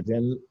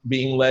imagine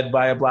being led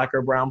by a Black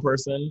or brown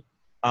person.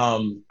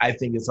 I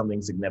think it's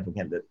something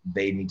significant that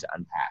they need to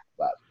unpack.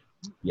 But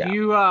yeah.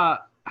 You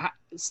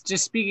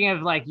just speaking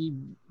of like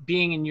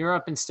being in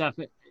Europe and stuff,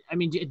 I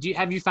mean,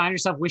 have you found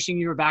yourself wishing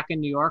you were back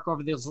in New York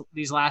over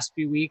these last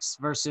few weeks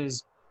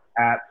versus?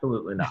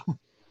 Absolutely not.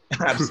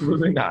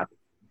 Absolutely not.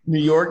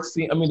 New York,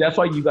 I mean, that's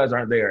why you guys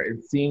aren't there.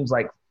 It seems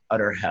like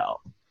utter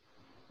hell,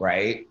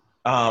 right?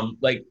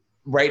 Like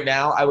right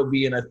now, I would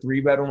be in a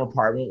 3-bedroom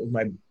apartment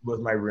with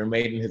my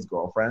roommate and his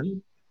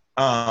girlfriend,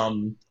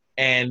 and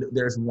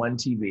there's one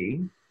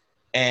TV,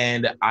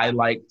 and I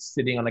like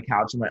sitting on the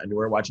couch in my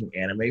underwear watching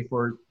anime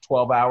for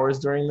 12 hours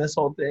during this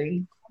whole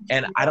thing,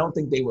 and I don't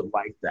think they would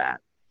like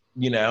that.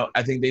 You know,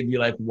 I think they'd be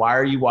like, why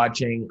are you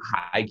watching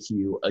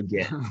Haikyuu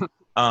again?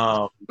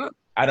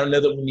 I don't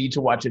know that we need to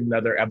watch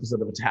another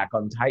episode of Attack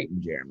on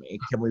Titan, Jeremy.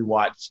 Can we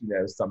watch, you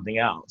know, something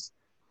else?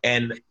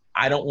 And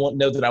I don't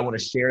know that I want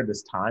to share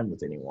this time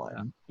with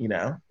anyone, you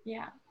know?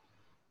 Yeah.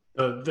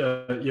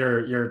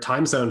 Your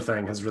time zone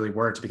thing has really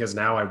worked, because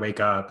now I wake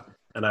up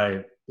and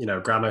I, you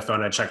know, grab my phone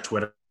and I check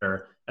Twitter,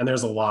 and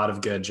there's a lot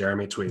of good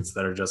Jeremy tweets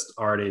that are just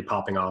already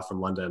popping off from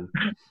London.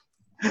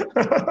 8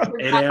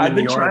 a.m. in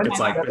New York,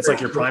 it's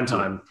like your prime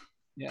time.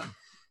 Yeah.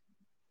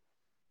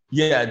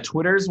 Yeah,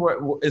 Twitter's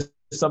is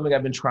something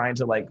I've been trying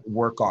to like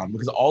work on,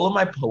 because all of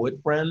my poet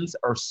friends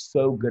are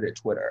so good at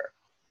Twitter.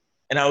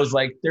 And I was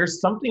like, there's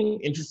something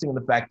interesting in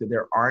the fact that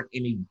there aren't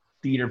any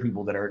theater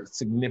people that are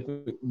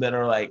significant, that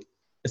are like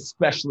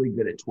especially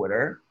good at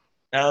Twitter.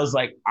 And I was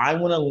like, I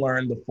want to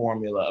learn the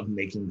formula of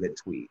making good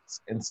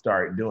tweets and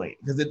start doing it,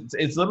 because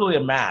it's literally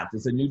a math.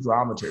 It's a new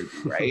dramaturgy,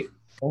 right?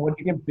 And when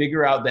you can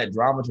figure out that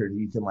dramaturgy,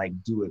 you can like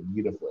do it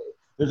beautifully.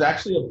 There's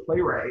actually a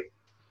playwright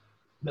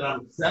that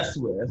I'm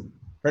obsessed with.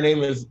 Her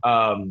name is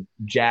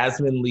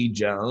Jasmine Lee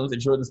Jones,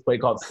 and she wrote this play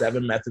called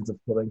 7 Methods of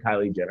Killing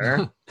Kylie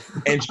Jenner.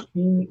 And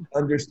she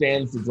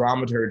understands the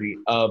dramaturgy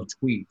of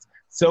tweets,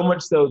 so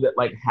much so that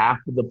like half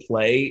of the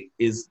play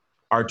is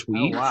our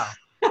tweets. Oh, wow.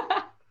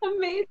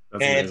 Amazing.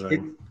 That's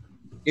amazing.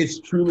 It's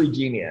truly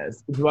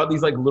genius. It's about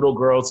these like little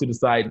girls who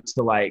decide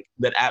to like,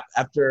 that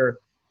after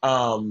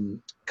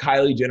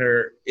Kylie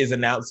Jenner is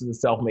announced as a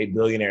self-made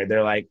billionaire,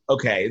 they're like,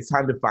 okay, it's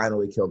time to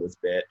finally kill this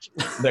bitch.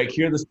 Like,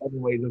 here are the 7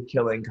 ways of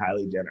killing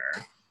Kylie Jenner.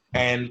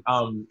 And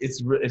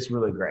it's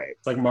really great.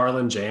 It's like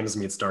Marlon James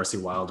meets Darcy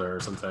Wilder or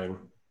something.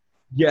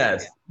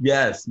 Yes.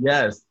 Speaking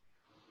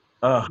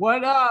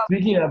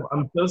of,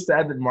 I'm so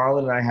sad that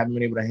Marlon and I haven't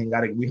been able to hang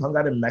out. We hung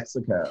out in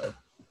Mexico,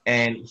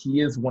 and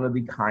he is one of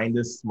the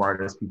kindest,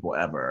 smartest people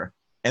ever.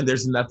 And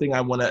there's nothing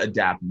I want to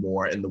adapt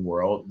more in the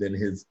world than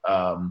his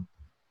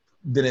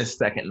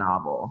second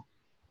novel,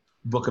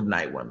 Book of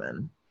Night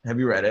Women. Have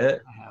you read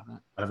it? I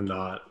haven't. I have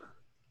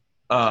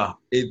not.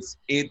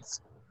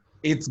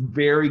 It's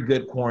very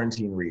good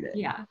quarantine reading.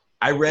 Yeah.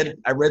 I read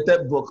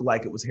that book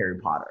like it was Harry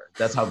Potter.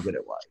 That's how good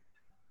it was.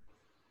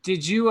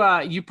 Did you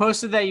you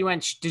posted that you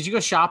went? Did you go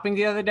shopping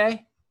the other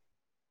day?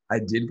 I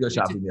did go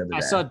shopping the other day. I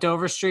saw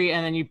Dover Street,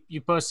 and then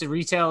you posted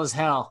retail as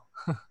hell.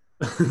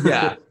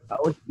 Yeah, I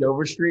went to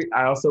Dover Street.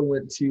 I also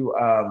went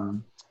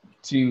to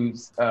to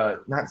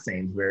not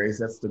Sainsbury's,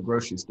 that's the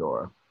grocery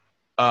store.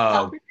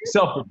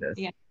 Selfridges.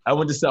 Yeah. I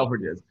went to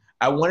Selfridges.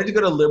 I wanted to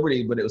go to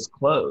Liberty, but it was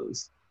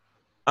closed.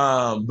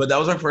 But that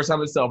was my first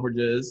time at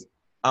Selfridges.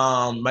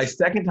 My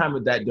second time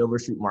at that Dover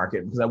Street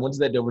Market, because I went to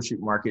that Dover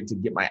Street Market to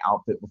get my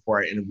outfit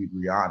before I interviewed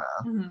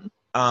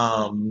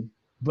Rihanna.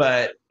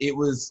 But it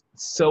was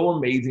so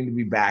amazing to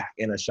be back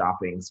in a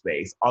shopping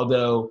space.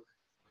 Although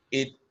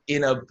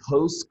in a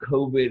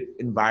post-COVID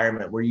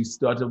environment where you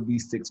still have to be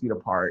 6 feet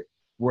apart,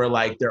 where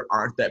like there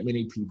aren't that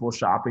many people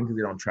shopping because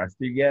they don't trust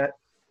you yet,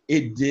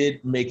 it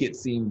did make it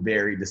seem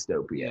very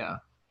dystopian.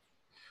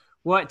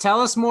 Yeah. Tell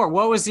us more.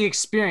 What was the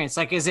experience?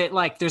 Like, is it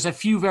like there's a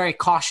few very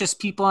cautious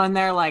people in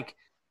there, like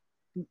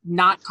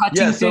not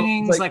touching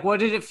things? Like, what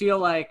did it feel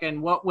like?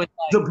 And what with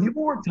the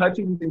people were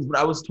touching things, but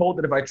I was told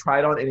that if I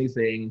tried on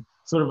anything,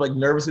 sort of like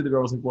nervously, the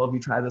girl was like, well, if you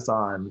try this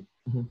on,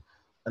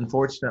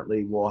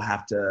 unfortunately, we'll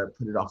have to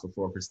put it off the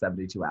floor for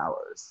 72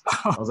 hours.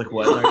 I was like,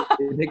 what? Like,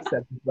 it takes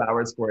 72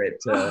 hours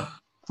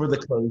for the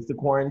clothes to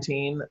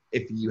quarantine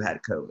if you had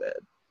COVID.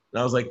 And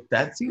I was like,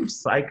 that seems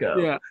psycho.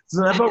 Yeah. So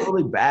then I felt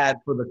really bad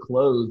for the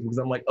clothes because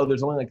I'm like, oh,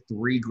 there's only like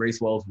 3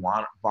 Grace Wells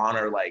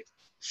Bonner like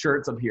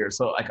shirts up here.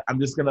 So like, I'm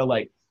just gonna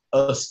like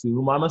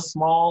assume I'm a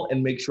small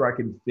and make sure I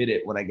can fit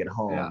it when I get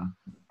home.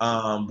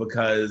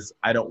 Because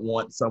I don't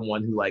want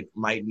someone who like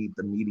might need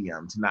the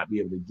medium to not be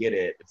able to get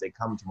it if they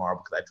come tomorrow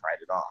because I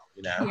tried it on,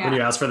 you know? When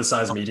you ask for the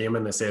size medium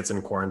and they say it's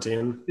in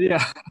quarantine.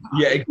 Yeah,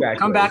 exactly.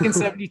 Come back in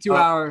 72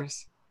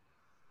 hours.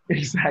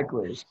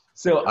 Exactly.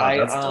 So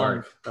that's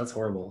dark. That's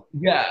horrible.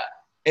 Yeah.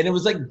 And it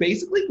was like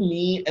basically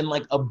me and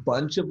like a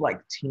bunch of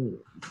like teens.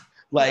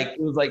 Like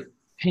it was like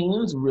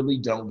teens really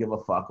don't give a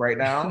fuck right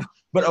now.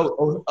 But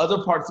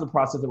other parts of the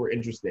process that were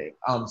interesting.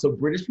 So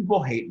British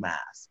people hate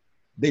masks.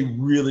 They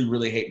really,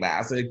 really hate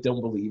masks. They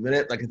don't believe in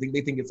it. Like I think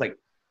they think it's like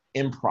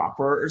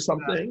improper or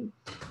something.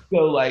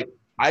 So like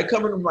I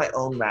come in with my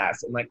own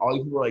mask and like all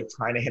these people are like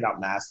trying to hand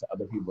out masks to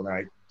other people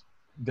and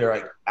they're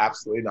like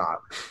absolutely not.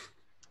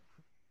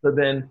 So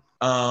then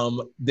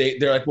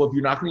they're like, well, if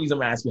you're not gonna use a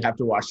mask, you have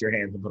to wash your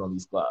hands and put on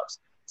these gloves.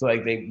 So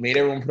like they made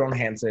everyone put on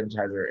hand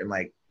sanitizer and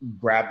like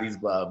grab these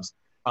gloves.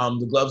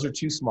 The gloves are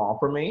too small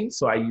for me,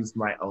 so I used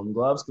my own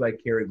gloves because I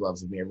carry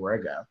gloves with me everywhere I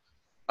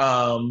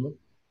go.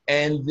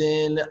 And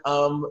then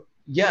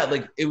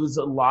like it was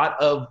a lot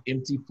of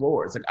empty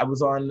floors. Like I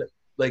was on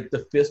like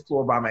the 5th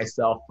floor by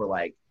myself for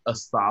like a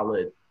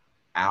solid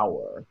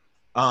hour.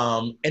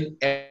 And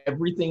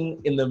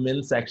everything in the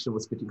men's section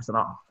was 50%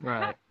 off.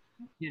 Right.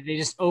 Yeah, they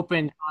just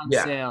opened on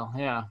sale.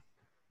 Yeah.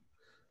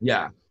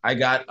 Yeah. I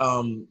got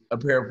a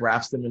pair of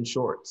Raf Simons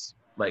shorts,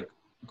 like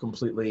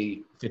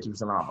completely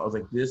 50% off. I was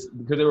like, this,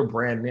 because they were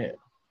brand new.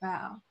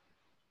 Wow.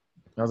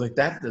 I was like,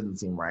 that doesn't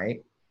seem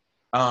right.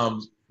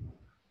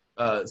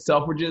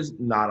 Selfridges,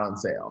 not on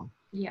sale.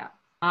 Yeah.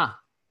 Yeah.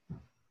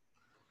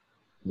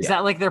 Is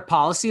that like their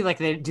policy? Like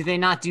do they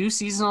not do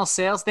seasonal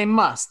sales? They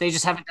must. They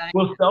just haven't done it.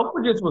 Well,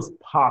 Selfridges was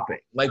popping.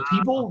 Like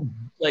people,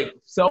 like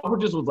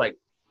Selfridges was like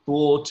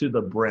full to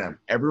the brim.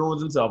 Everyone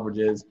was in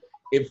Selfridges.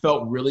 It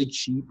felt really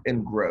cheap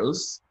and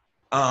gross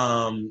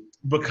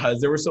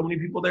because there were so many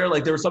people there.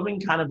 Like there was something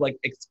kind of like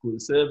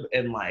exclusive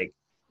and like,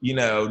 you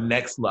know,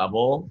 next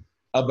level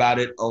about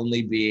it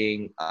only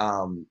being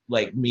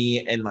like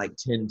me and like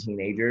 10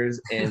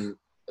 teenagers in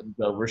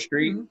Dover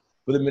Street.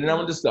 But the minute I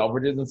went to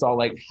Selfridges and saw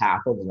like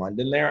half of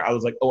London there, I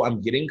was like, oh,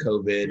 I'm getting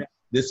COVID. Yeah.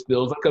 This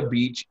feels like a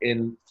beach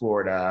in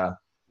Florida.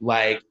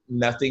 Like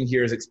nothing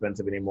here is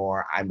expensive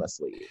anymore. I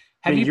must leave.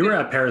 You were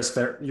at Paris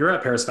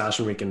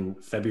Fashion Week in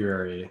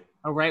February.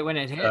 Oh, right when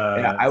it hit.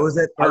 Yeah, I was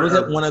at one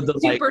of the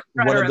like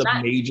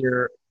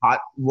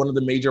one of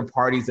the major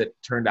parties that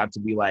turned out to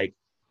be like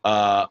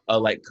a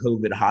like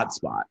COVID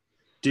hotspot.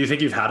 Do you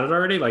think you've had it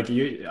already? Like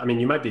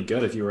you might be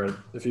good if you were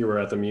at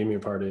the Miu Miu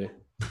party.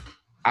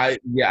 I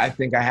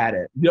think I had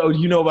it.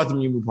 You know about the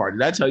Miu Miu party.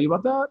 Did I tell you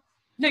about that?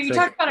 No, you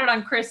talked about it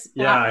on Chris.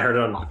 Yeah, I heard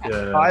it on.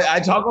 Yeah. I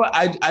talk about.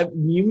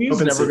 Miu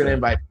Miu's never going to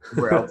invite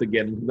me else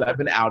again because I've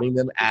been outing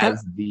them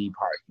as the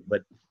party,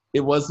 but it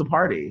was the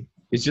party.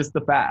 It's just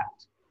the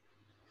fact.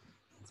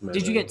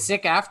 Did you get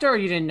sick after, or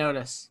you didn't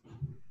notice?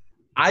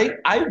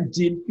 I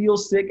did feel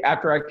sick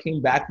after I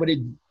came back, but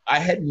I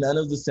had none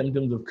of the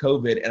symptoms of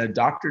COVID, and a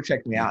doctor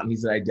checked me out, and he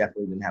said I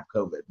definitely didn't have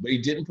COVID, but he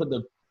didn't put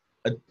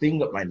a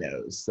thing up my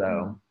nose.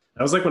 So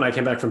that was like when I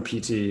came back from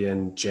PT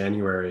in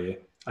January.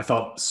 I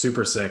felt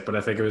super sick, but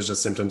I think it was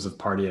just symptoms of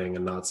partying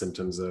and not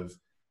symptoms of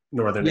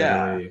Northern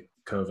Italy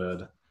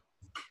COVID.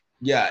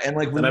 Yeah, and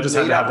like when I just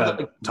had to have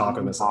that talk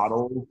with myself.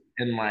 Bottles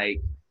and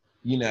like,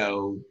 you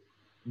know,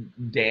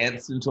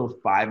 danced until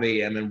 5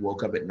 a.m. and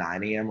woke up at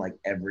 9 a.m. like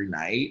every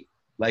night.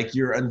 Like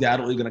you're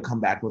undoubtedly going to come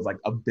back with like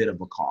a bit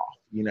of a cough,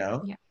 you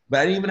know? Yeah.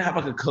 But I didn't even have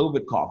like a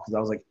COVID cough because I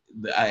was like,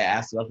 I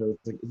asked the doctor, I was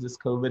like, is this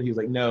COVID? He was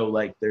like, no,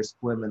 like there's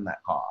phlegm in that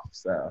cough.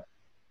 So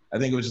I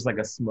think it was just like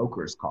a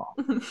smoker's cough.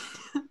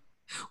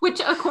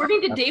 Which,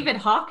 according to David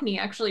Hockney,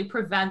 actually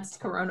prevents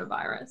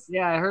coronavirus.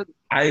 Yeah, I heard.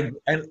 I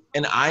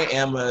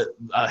am a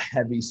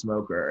heavy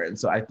smoker, and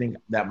so I think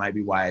that might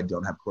be why I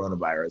don't have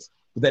coronavirus.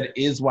 but that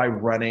is why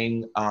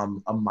running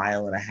a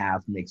mile and a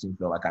half makes me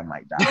feel like I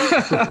might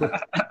die.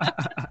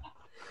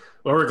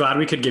 Well, we're glad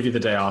we could give you the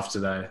day off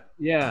today.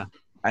 Yeah.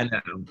 I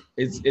know.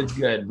 It's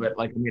good, but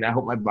like, I mean, I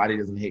hope my body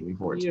doesn't hate me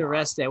for it. You need a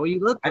rest day. Well, you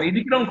look. I need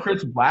to get on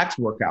Chris Black's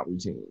workout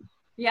routine.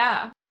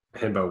 Yeah.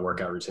 Himbo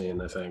workout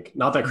routine, I think.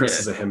 Not that Chris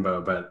is a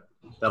himbo, but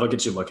that'll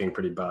get you looking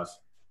pretty buff.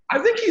 I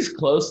think he's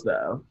close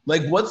though.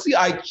 Like, what's the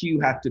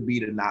IQ have to be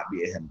to not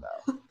be a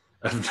himbo?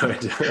 I have no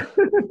idea.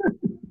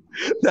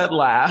 That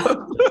laugh.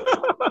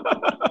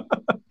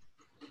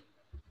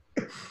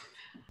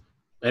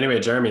 Anyway,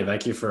 Jeremy,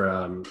 thank you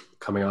for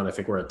coming on. I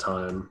think we're at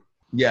time.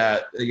 Yeah,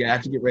 I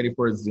have to get ready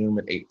for a Zoom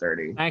at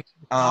 8:30. Thanks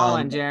for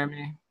calling,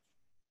 Jeremy.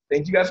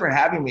 Thank you guys for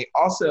having me.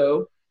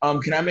 Also,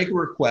 can I make a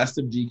request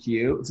of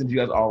GQ since you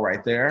guys are all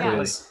right there? Yeah.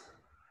 Please.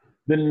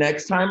 The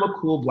next time a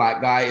cool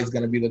Black guy is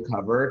going to be the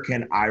cover,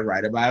 can I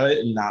write about it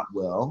and not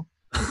Will?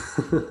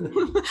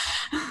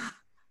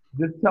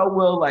 Just tell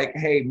Will, like,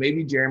 hey,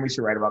 maybe Jeremy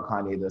should write about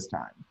Kanye this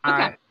time. All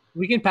right.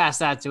 We can pass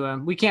that to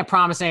him. We can't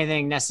promise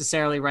anything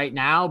necessarily right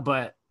now,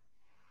 but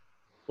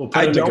We'll put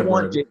I in a don't good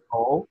want word. J.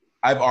 Cole.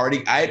 I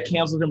had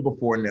canceled him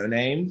before No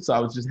Name, so I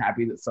was just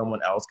happy that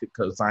someone else could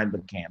co-sign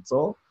but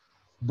cancel.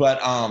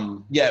 But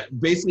yeah,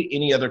 basically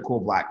any other cool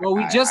Black guy. well,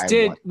 we just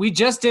did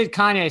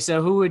Kanye.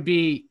 So who would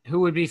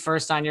be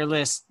first on your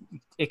list?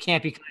 It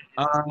can't be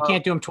Kanye. You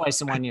can't do him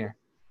twice in 1 year.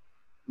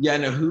 Yeah,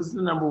 no, who's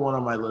the number one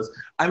on my list?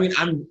 I mean,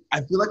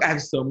 I feel like I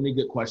have so many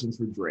good questions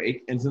for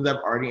Drake, and since I've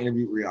already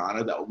interviewed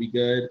Rihanna, that would be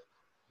good.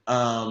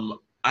 I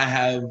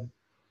have,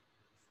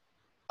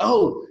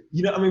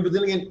 but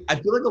then again, I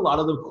feel like a lot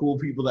of the cool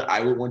people that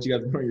I would want you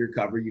guys to put on your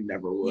cover, you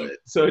never would.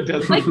 So it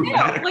doesn't Like who?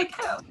 matter. Like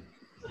who?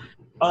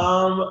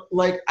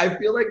 Like I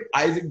feel like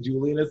Isaac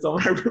Julian is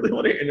someone I really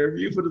want to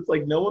interview, but it's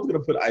like no one's gonna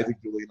put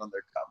Isaac Julian on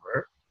their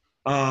cover.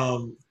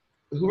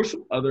 Who are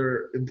some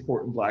other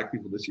important Black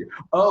people this year?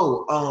 I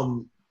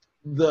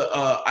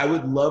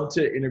would love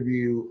to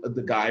interview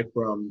the guy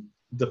from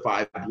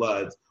Defy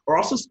Bloods, or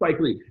also Spike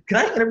Lee. Can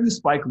I interview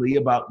Spike Lee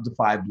about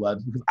Defy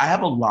Bloods? Because I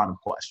have a lot of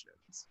questions.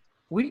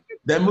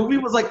 That movie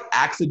was like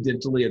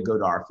accidentally a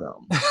Godard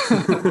film.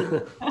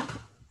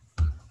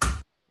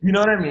 You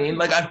know what I mean?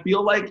 Like, I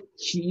feel like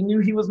he knew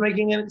he was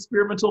making an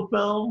experimental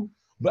film,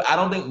 but I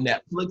don't think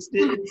Netflix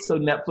did. So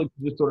Netflix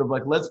just sort of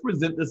like, let's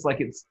present this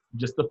like it's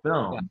just a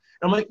film. Yeah. And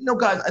I'm like, no,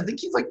 guys, I think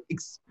he's like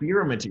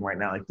experimenting right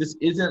now. Like, this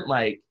isn't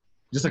like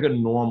just like a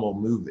normal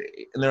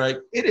movie. And they're like,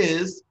 it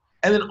is.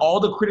 And then all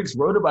the critics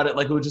wrote about it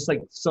like it was just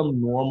like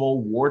some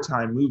normal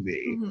wartime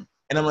movie. Mm-hmm.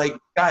 And I'm like,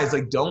 guys,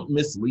 like, don't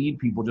mislead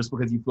people just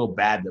because you feel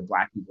bad that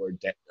Black people are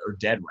dead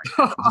right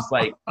now. Just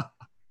like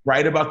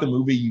write about the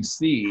movie you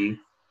see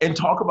and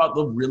talk about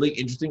the really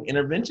interesting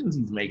interventions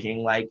he's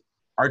making, like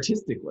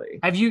artistically.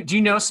 Do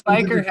you know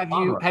Spike, or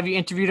have you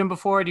interviewed him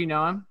before? Do you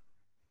know him?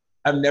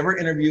 I've never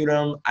interviewed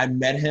him. I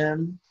met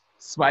him.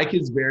 Spike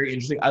is very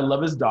interesting. I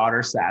love his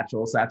daughter,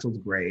 Satchel. Satchel's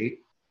great.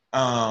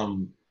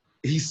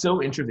 He's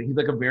so interesting. He's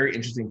like a very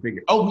interesting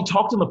figure. Oh, we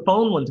talked on the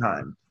phone one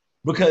time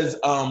because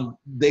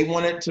they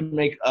wanted to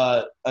make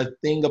a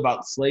thing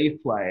about slave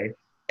play,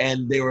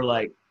 and they were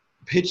like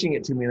pitching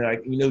it to me. They're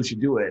like, you know who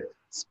should do it?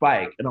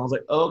 Spike. And I was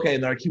like, oh, okay.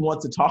 And they're like, he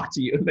wants to talk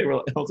to you. And I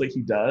was like,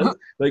 he does?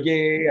 Like,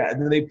 yeah.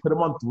 And then they put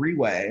him on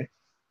three-way.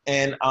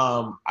 And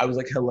I was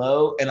like,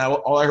 hello. And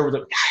all I heard was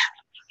like,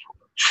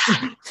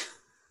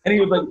 and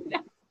he was like,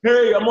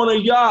 hey, I'm on a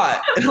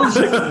yacht. And I was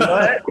like,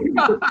 what?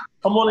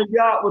 I'm on a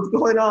yacht. What's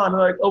going on? And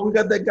they're like, oh, we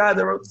got that guy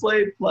that wrote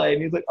Slave Play.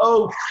 And he's like,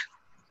 oh.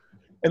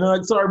 And they're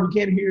like, sorry, we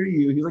can't hear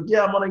you. He's like,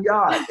 yeah, I'm on a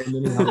yacht. And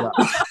then he hung up.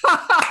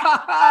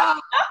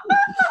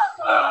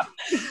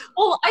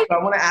 Well, I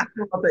want to ask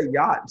him about that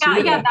yacht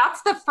too. Yeah,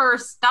 that's the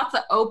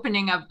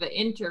opening of the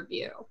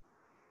interview.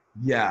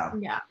 Yeah.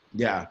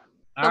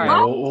 All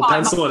right, we'll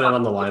pencil it in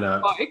on the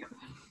lineup.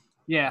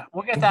 Yeah,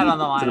 we'll get that on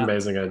the lineup. It's an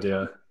amazing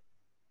idea.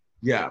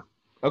 Yeah.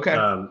 Okay.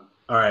 All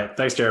right.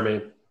 Thanks,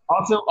 Jeremy.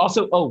 Also,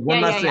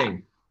 one last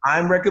thing.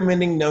 I'm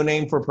recommending No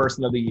Name for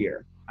Person of the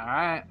Year. All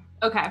right.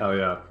 Okay. Oh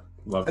yeah.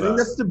 Love that. I think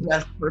that's the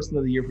best Person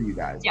of the Year for you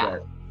guys. Yeah.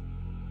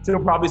 So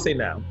he'll probably say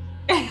no.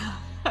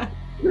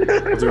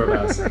 We'll do our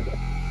best.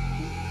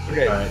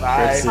 Okay. All right. Bye.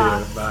 Great to see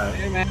you. Bye.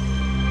 Hey, man.